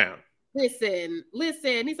Crampton, sit down. Listen.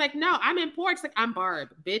 He's like, no, I'm important. She's like, I'm Barb.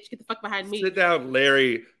 Bitch, get the fuck behind me. Sit down,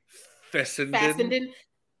 Larry Fessenden.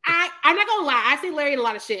 I'm not gonna lie. I see Larry in a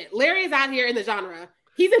lot of shit. Larry is out here in the genre.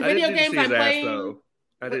 He's in video games I'm playing.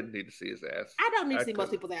 I didn't need to see his ass. I don't need to see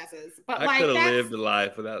most people's asses. But I could have lived a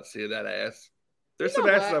life without seeing that ass. There's some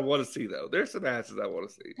asses I want to see, though. There's some asses I want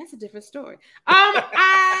to see. That's a different story.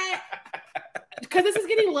 Because this is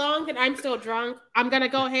getting long and I'm still drunk, I'm gonna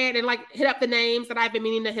go ahead and like hit up the names that I've been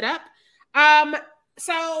meaning to hit up.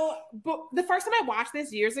 So the first time I watched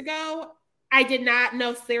this years ago, I did not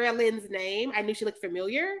know Sarah Lynn's name. I knew she looked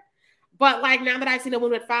familiar. But like now that I've seen A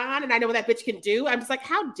Woman with Fun and I know what that bitch can do, I'm just like,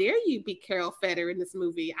 how dare you be Carol Fetter in this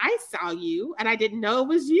movie? I saw you and I didn't know it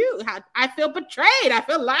was you. I feel betrayed. I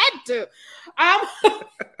feel lied to.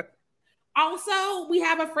 Also, we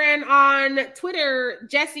have a friend on Twitter,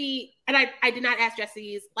 Jessie, and I did not ask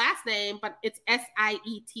Jessie's last name, but it's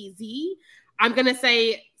Sietz. I'm going to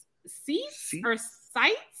say Seats or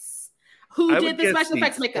Sites, who did the special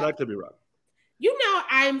effects makeup. I could be wrong. You know,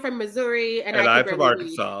 I'm from Missouri and I'm from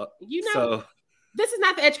Arkansas. You know, so. This is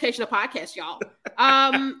not the educational podcast, y'all. We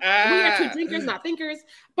are two drinkers, not thinkers.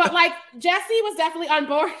 But like, Jessie was definitely on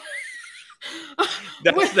board.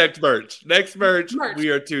 That's next merch. Next merch. We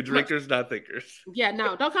are two drinkers, not thinkers. Yeah,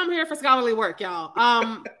 no, don't come here for scholarly work, y'all.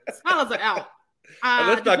 Scholars are out.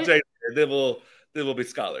 Let's talk Jay. Then we'll be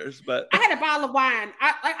scholars. But I had a bottle of wine.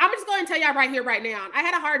 I'm just going to tell y'all right here, right now. I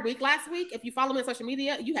had a hard week last week. If you follow me on social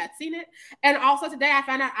media, you had seen it. And also today, I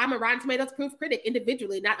found out I'm a Rotten Tomatoes proof critic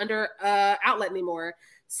individually, not under outlet anymore.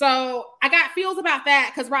 So I got feels about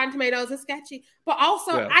that because Rotten Tomatoes is sketchy. But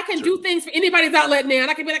also, I can do things for anybody's outlet now.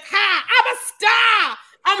 And I can be like, hi, I'm a star.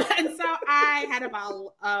 And so I had a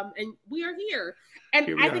bottle, and we are here.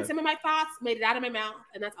 And I think some of my thoughts made it out of my mouth,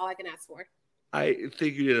 and that's all I can ask for. I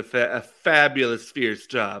think you did a fabulous, fierce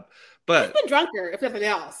job. But I've been drunker, if nothing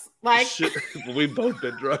else. Like we've both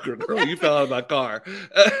been drunker, girl. You fell out of my car.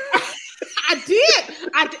 I did.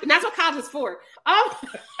 And that's what college is for. But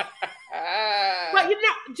you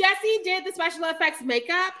know, Jessie did the special effects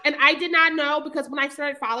makeup, and I did not know because when I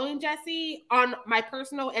started following Jessie on my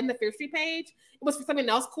personal and the Fierce Street page, it was for something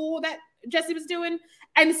else cool that Jessie was doing.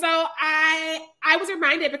 And so I was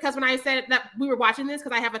reminded because when I said that we were watching this,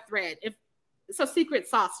 because I have a thread. So secret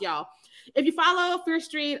sauce, y'all. If you follow Fear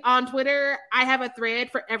Street on Twitter, I have a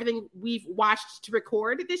thread for everything we've watched to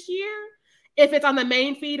record this year. If it's on the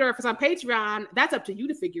main feed or if it's on Patreon, that's up to you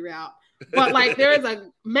to figure out. But like there is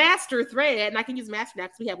a master thread, and I can use master now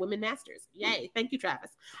because we have women masters. Yay. Thank you,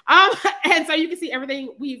 Travis. And so you can see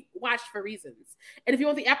everything we've watched for reasons. And if you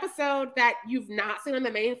want the episode that you've not seen on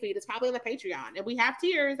the main feed, it's probably on the Patreon. And we have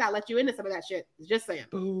tiers that let you into some of that shit. Just saying.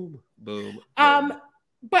 Boom.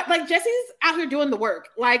 But like Jesse's out here doing the work,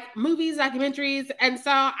 like movies, documentaries. And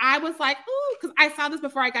so I was like, ooh, because I saw this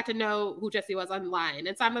before I got to know who Jesse was online.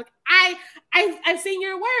 And so I'm like, I've seen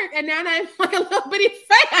your work, and now I'm like a little bitty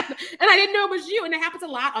fan. And I didn't know it was you. And it happens a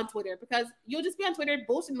lot on Twitter because you'll just be on Twitter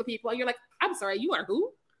bullshitting with people, and you're like, I'm sorry, you are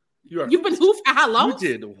who? You've been who for how long? You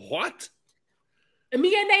did what?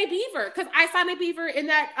 Me and Nate Beaver, because I saw Nate Beaver in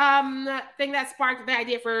that thing that sparked the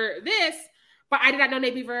idea for this. But I did not know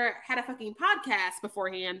Nate Beaver had a fucking podcast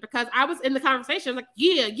beforehand because I was in the conversation. I was like,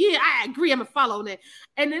 yeah, I agree. I'm a following it.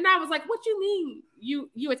 And then I was like, what you mean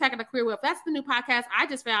you attacking a queer wolf? That's the new podcast I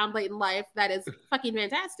just found late in life that is fucking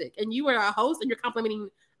fantastic. And you were a host and you're complimenting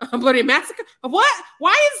Bloody Massacre? What?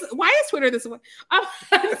 Why is Twitter this way?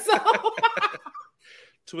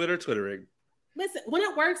 Twittering. Listen, when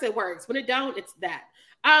it works, it works. When it don't, it's that.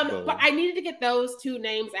 But I needed to get those two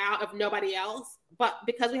names out of nobody else. But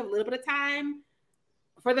because we have a little bit of time,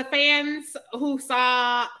 for the fans who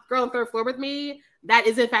saw Girl on Third Floor with me, that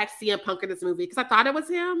is in fact CM Punk in this movie. Because I thought it was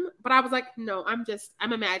him, but I was like, no,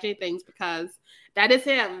 I'm imagining things because that is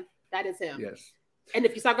him. That is him. Yes. And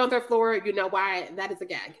if you saw Girl on Third Floor, you know why that is a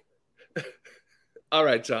gag. All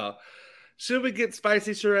right, y'all. Should we get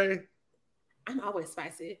spicy, Sheree? I'm always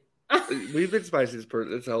spicy. We've been spicy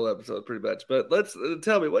this whole episode pretty much. But let's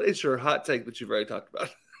tell me, what is your hot take that you've already talked about?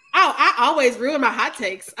 Oh, I always ruin my hot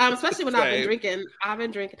takes, especially when I've been drinking. Let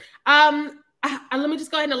me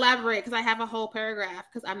just go ahead and elaborate because I have a whole paragraph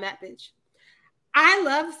because I'm that bitch. I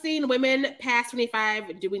love seeing women past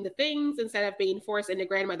 25 doing the things instead of being forced into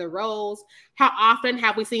grandmother roles. How often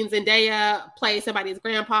have we seen Zendaya play somebody's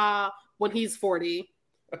grandpa when he's 40?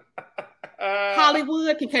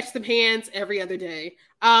 Hollywood can catch some hands every other day.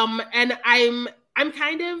 And I'm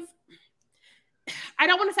kind of, I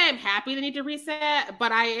don't want to say I'm happy they need to reset,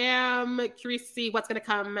 but I am curious to see what's going to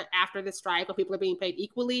come after the strike when people are being paid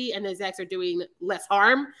equally and the execs are doing less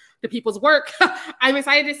harm to people's work. I'm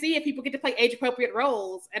excited to see if people get to play age-appropriate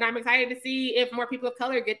roles, and I'm excited to see if more people of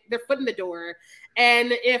color get their foot in the door,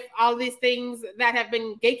 and if all these things that have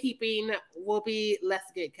been gatekeeping will be less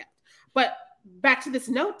gatekept. But back to this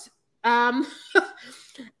note,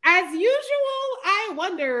 as usual, I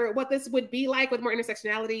wonder what this would be like with more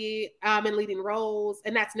intersectionality in leading roles.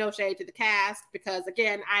 And that's no shade to the cast because,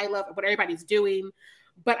 again, I love what everybody's doing.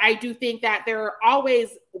 But I do think that there are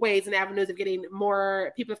always ways and avenues of getting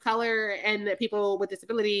more people of color and people with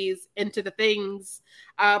disabilities into the things,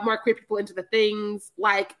 more queer people into the things.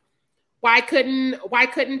 Like, why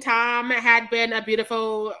couldn't Tom had been a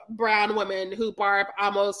beautiful brown woman who Barb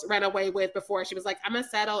almost ran away with before she was like, I'm gonna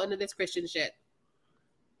settle into this Christian shit?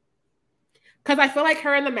 Because I feel like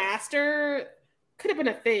her and the master could have been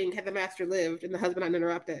a thing had the master lived and the husband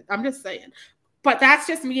uninterrupted. I'm just saying. But that's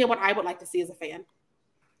just me and what I would like to see as a fan.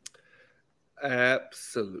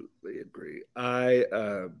 Absolutely agree.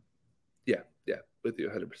 Yeah, with you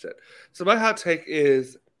 100%. So my hot take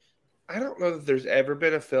is, I don't know that there's ever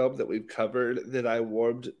been a film that we've covered that I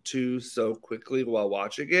warmed to so quickly while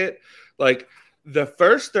watching it. Like the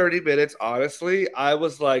first 30 minutes, honestly, I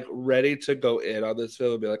was like ready to go in on this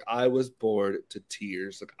film and be like, I was bored to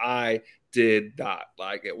tears. Like I did not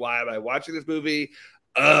like it. Why am I watching this movie?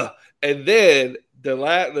 And then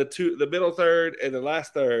the middle third and the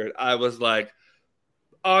last third, I was like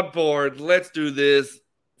on board. Let's do this.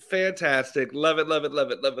 Fantastic. Love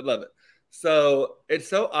it. So it's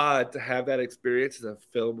so odd to have that experience as a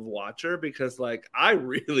film watcher because, like, I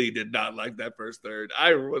really did not like that first third.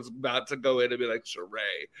 I was about to go in and be like,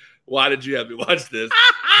 Sheree, why did you have me watch this?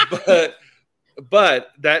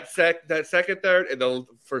 but that second third and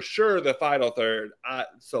for sure the final third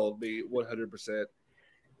sold me 100%.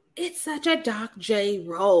 It's such a Doc J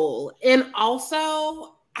role, and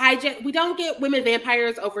also we don't get women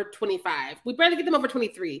vampires over 25. We barely get them over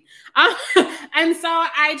 23. And so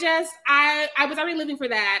I was already living for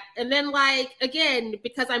that. And then, like, again,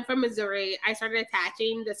 because I'm from Missouri, I started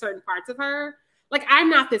attaching to certain parts of her. Like, I'm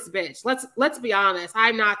not this bitch. Let's be honest.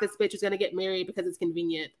 I'm not this bitch who's going to get married because it's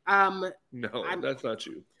convenient. No, that's not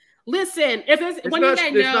you. Listen, if there's one thing I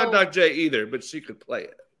know. It's not Doc J either, but she could play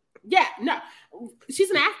it. Yeah, no. She's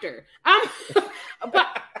an actor.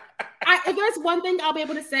 But if there's one thing I'll be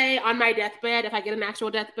able to say on my deathbed, if I get an actual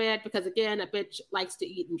deathbed, because again, a bitch likes to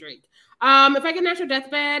eat and drink. If I get an actual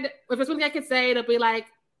deathbed, if there's one thing I could say, it'll be like,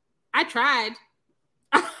 I tried.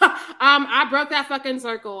 I broke that fucking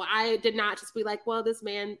circle. I did not just be like, well, this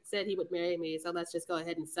man said he would marry me, so let's just go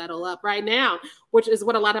ahead and settle up right now, which is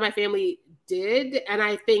what a lot of my family did. And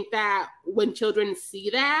I think that when children see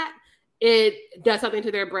that, it does something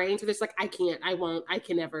to their brain. So they're just like, I can't, I won't, I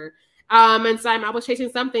can never. And so I was chasing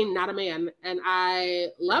something, not a man. And I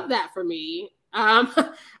love that for me.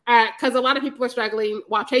 Because a lot of people are struggling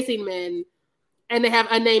while chasing men, and they have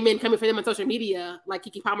unnamed men coming for them on social media, like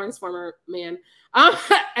Keke Palmer's former man.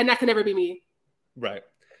 And that can never be me. Right.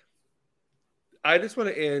 I just want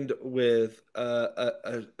to end with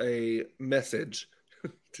a message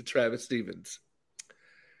to Travis Stevens.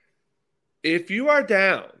 If you are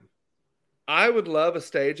down, I would love a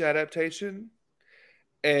stage adaptation,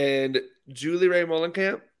 and Julie Ray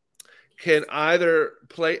Mollenkamp can either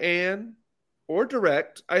play Anne or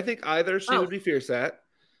direct. I think either she would be fierce at.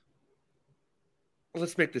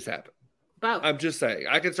 Let's make this happen. Both. I'm just saying.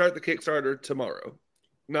 I can start the Kickstarter tomorrow.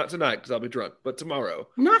 Not tonight because I'll be drunk, but tomorrow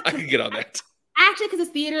I can get on that. Actually, because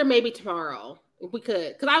it's theater, maybe tomorrow. If we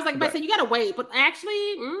could. Because I was like, I said, you got to wait. But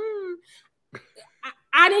actually,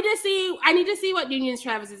 I need to see what unions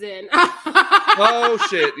Travis is in. Oh,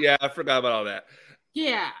 shit. Yeah, I forgot about all that.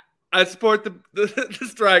 Yeah. I support the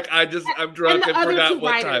strike. I'm drunk and forgot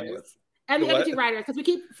what time it was. And the other two writers, because we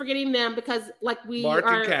keep forgetting them because, like, Mark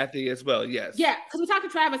and Kathy as well, yes. Yeah, because we talked to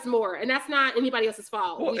Travis more, and that's not anybody else's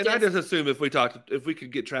fault. Well, I just assume if we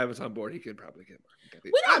could get Travis on board, he could probably get Mark and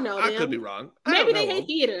Kathy. We don't know them. I could be wrong. Maybe they hate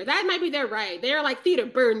theater. That might be their right. They're like, theater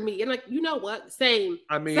burned me. And like, you know what? Same.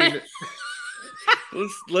 I mean,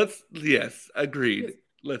 let's yes, agreed.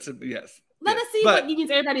 Let us see what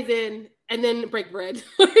unions everybody's in, and then break bread.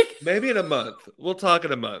 Maybe in a month. We'll talk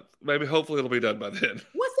in a month. Maybe hopefully it'll be done by then.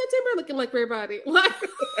 What's September looking like for everybody?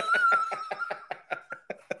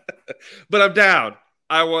 But I'm down.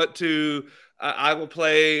 I want to. I will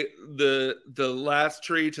play the last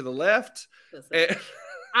tree to the left.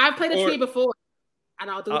 I've played a tree before, and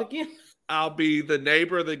I'll do it again. I'll be the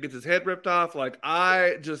neighbor that gets his head ripped off. Like,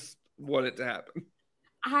 I just want it to happen.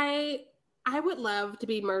 I would love to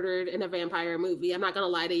be murdered in a vampire movie. I'm not going to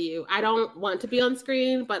lie to you. I don't want to be on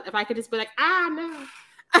screen, but if I could just be like, no,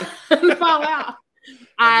 and fall out,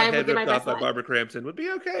 I would get my best life. Barbara Crampton would be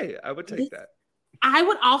okay. I would take that. I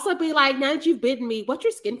would also be like, now that you've bitten me, what's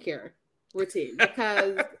your skincare routine?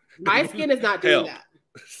 Because my skin is not doing that.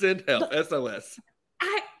 Send help. SOS.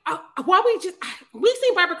 We've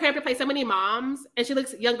seen Barbara Crampton play so many moms, and she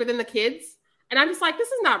looks younger than the kids. And I'm just like, this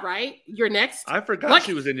is not right. You're Next. I forgot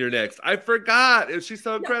she was in You're Next. I forgot. She's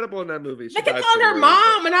so incredible in that movie. They kept calling her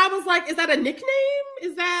mom, and I was like, is that a nickname?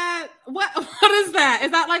 Is that what is that?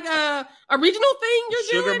 Is that like a regional thing you're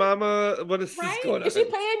doing? Sugar mama? What is this going on? Is she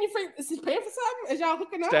paying you for? Is she paying for something? Is y'all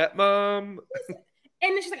hooking up? Stepmom.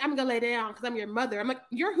 And then she's like, I'm gonna lay down because I'm your mother. I'm like,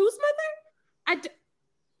 you're whose mother?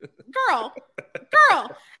 Girl.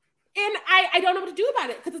 And I don't know what to do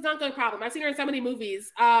about it because it's an ongoing problem. I've seen her in so many movies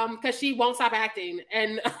because she won't stop acting.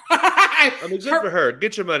 And good for her.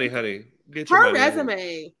 Get your money, honey. Get your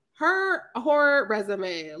money. Her horror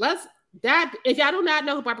resume. If y'all do not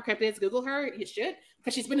know who Barbara Crampton is, Google her. You should,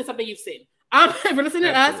 because she's been in something you've seen. If you're listening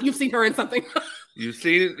to us, you've seen her in something. You've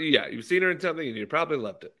seen her in something, and you probably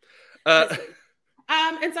loved it.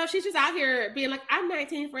 And so she's just out here being like, I'm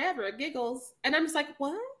 19 forever, giggles. And I'm just like,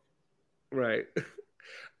 what? Right.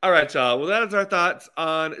 All right, y'all. Well, that is our thoughts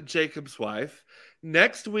on Jacob's wife.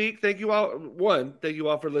 Next week, thank you all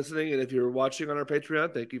for listening. And if you're watching on our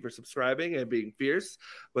Patreon, thank you for subscribing and being fierce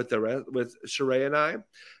with Sheree and I.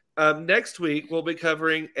 Next week, we'll be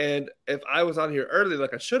covering, and if I was on here early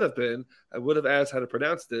like I should have been, I would have asked how to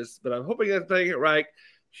pronounce this, but I'm hoping I'm saying it right.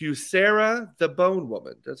 Husera the Bone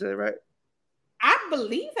Woman. Did I say it right? I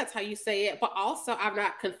believe that's how you say it, but also I've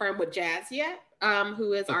not confirmed with Jazz yet,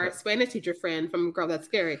 who is our Spanish teacher friend from Girl That's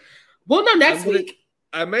Scary. We'll know next week.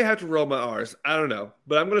 I may have to roll my R's. I don't know,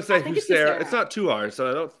 but I'm going to say Husera. It's not 2 R's, so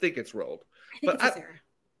I don't think it's rolled.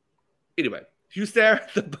 Anyway,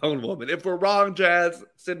 Husera the Bone Woman. If we're wrong, Jazz,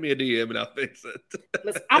 send me a DM and I'll fix it.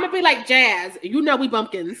 Listen, I'm going to be like, Jazz, you know we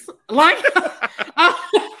bumpkins. Like,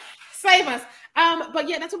 save us. But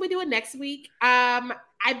yeah, that's what we're doing next week.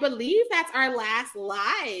 I believe that's our last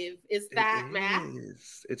live. Is that math?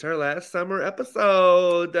 It's our last summer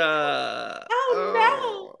episode. Oh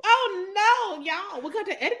no, y'all. We're going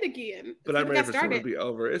to edit again. But I'm ready for summer to be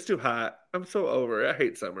over. It's too hot. I'm so over it. I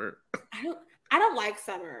hate summer. I don't like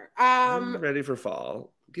summer. I'm ready for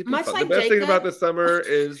fall. Much like the best thing about the summer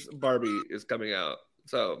is Barbie is coming out.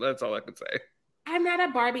 So that's all I can say. I'm not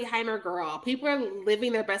a Barbieheimer girl. People are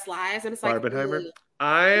living their best lives. I'm just like, Barbenheimer.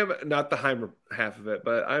 I'm not the Heimer half of it,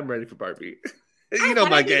 but I'm ready for Barbie. You know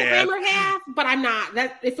my gay ass. Heimer half, but I'm not.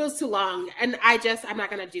 That it feels too long, and I'm not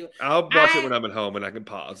gonna do it. I'll watch it when I'm at home and I can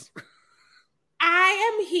pause.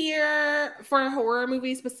 I am here for horror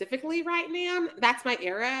movies specifically right now. That's my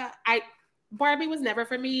era. Barbie was never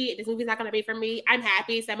for me. This movie's not gonna be for me. I'm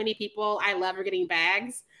happy so many people I love are getting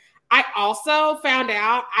bags. I also found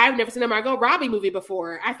out I've never seen a Margot Robbie movie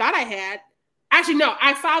before. I thought I had. Actually, no,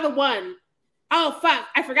 I saw the one. Oh fuck,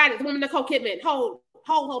 I forgot it. The woman Nicole Kidman. Hold.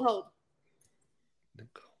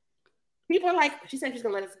 People are like, she said she's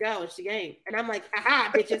gonna let us go, and she ain't. And I'm like,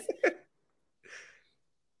 aha, bitches.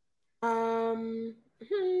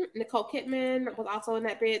 Nicole Kidman was also in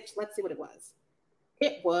that bitch. Let's see what it was.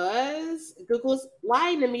 It was Google's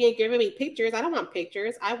lying to me and giving me pictures. I don't want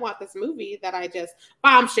pictures. I want this movie that I just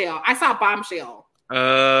Bombshell. I saw Bombshell.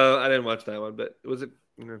 I didn't watch that one, but was it?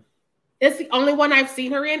 No. It's the only one I've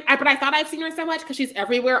seen her in. But I thought I've seen her so much because she's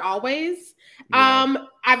everywhere always. Yeah.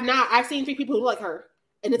 I've not. I've seen 3 people who look like her.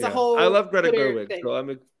 And it's a whole. I love Greta Gerwig, so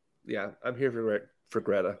I'm here for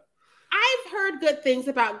Greta. I've heard good things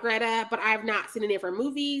about Greta, but I've not seen any of her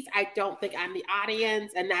movies. I don't think I'm the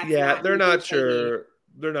audience, and that's they're not sure.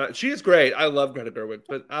 They're not. She is great. I love Greta Gerwig,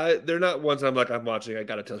 but they're not ones I'm watching. I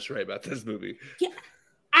gotta tell Sheree about this movie. Yeah,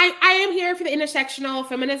 I am here for the intersectional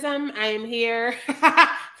feminism. I am here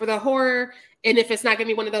for the horror, and if it's not gonna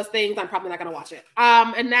be one of those things, I'm probably not gonna watch it.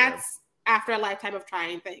 And that's. After a lifetime of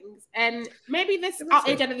trying things. And maybe I'll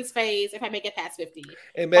age out of this phase if I make it past 50.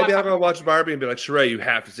 And maybe I'm going to watch Barbie and be like, Sheree, you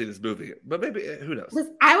have to see this movie. But maybe, who knows?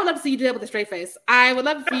 Listen, I would love to see you do it with a straight face. I would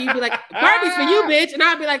love for you to be like, Barbie's for you, bitch. And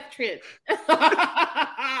I'd be like, Trent.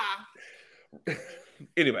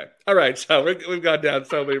 Anyway, all right. So we've gone down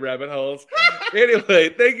so many rabbit holes. Anyway,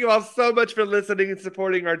 thank you all so much for listening and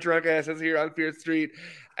supporting our drunk asses here on Fierce Street.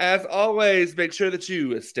 As always, make sure that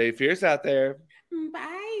you stay fierce out there.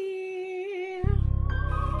 Bye.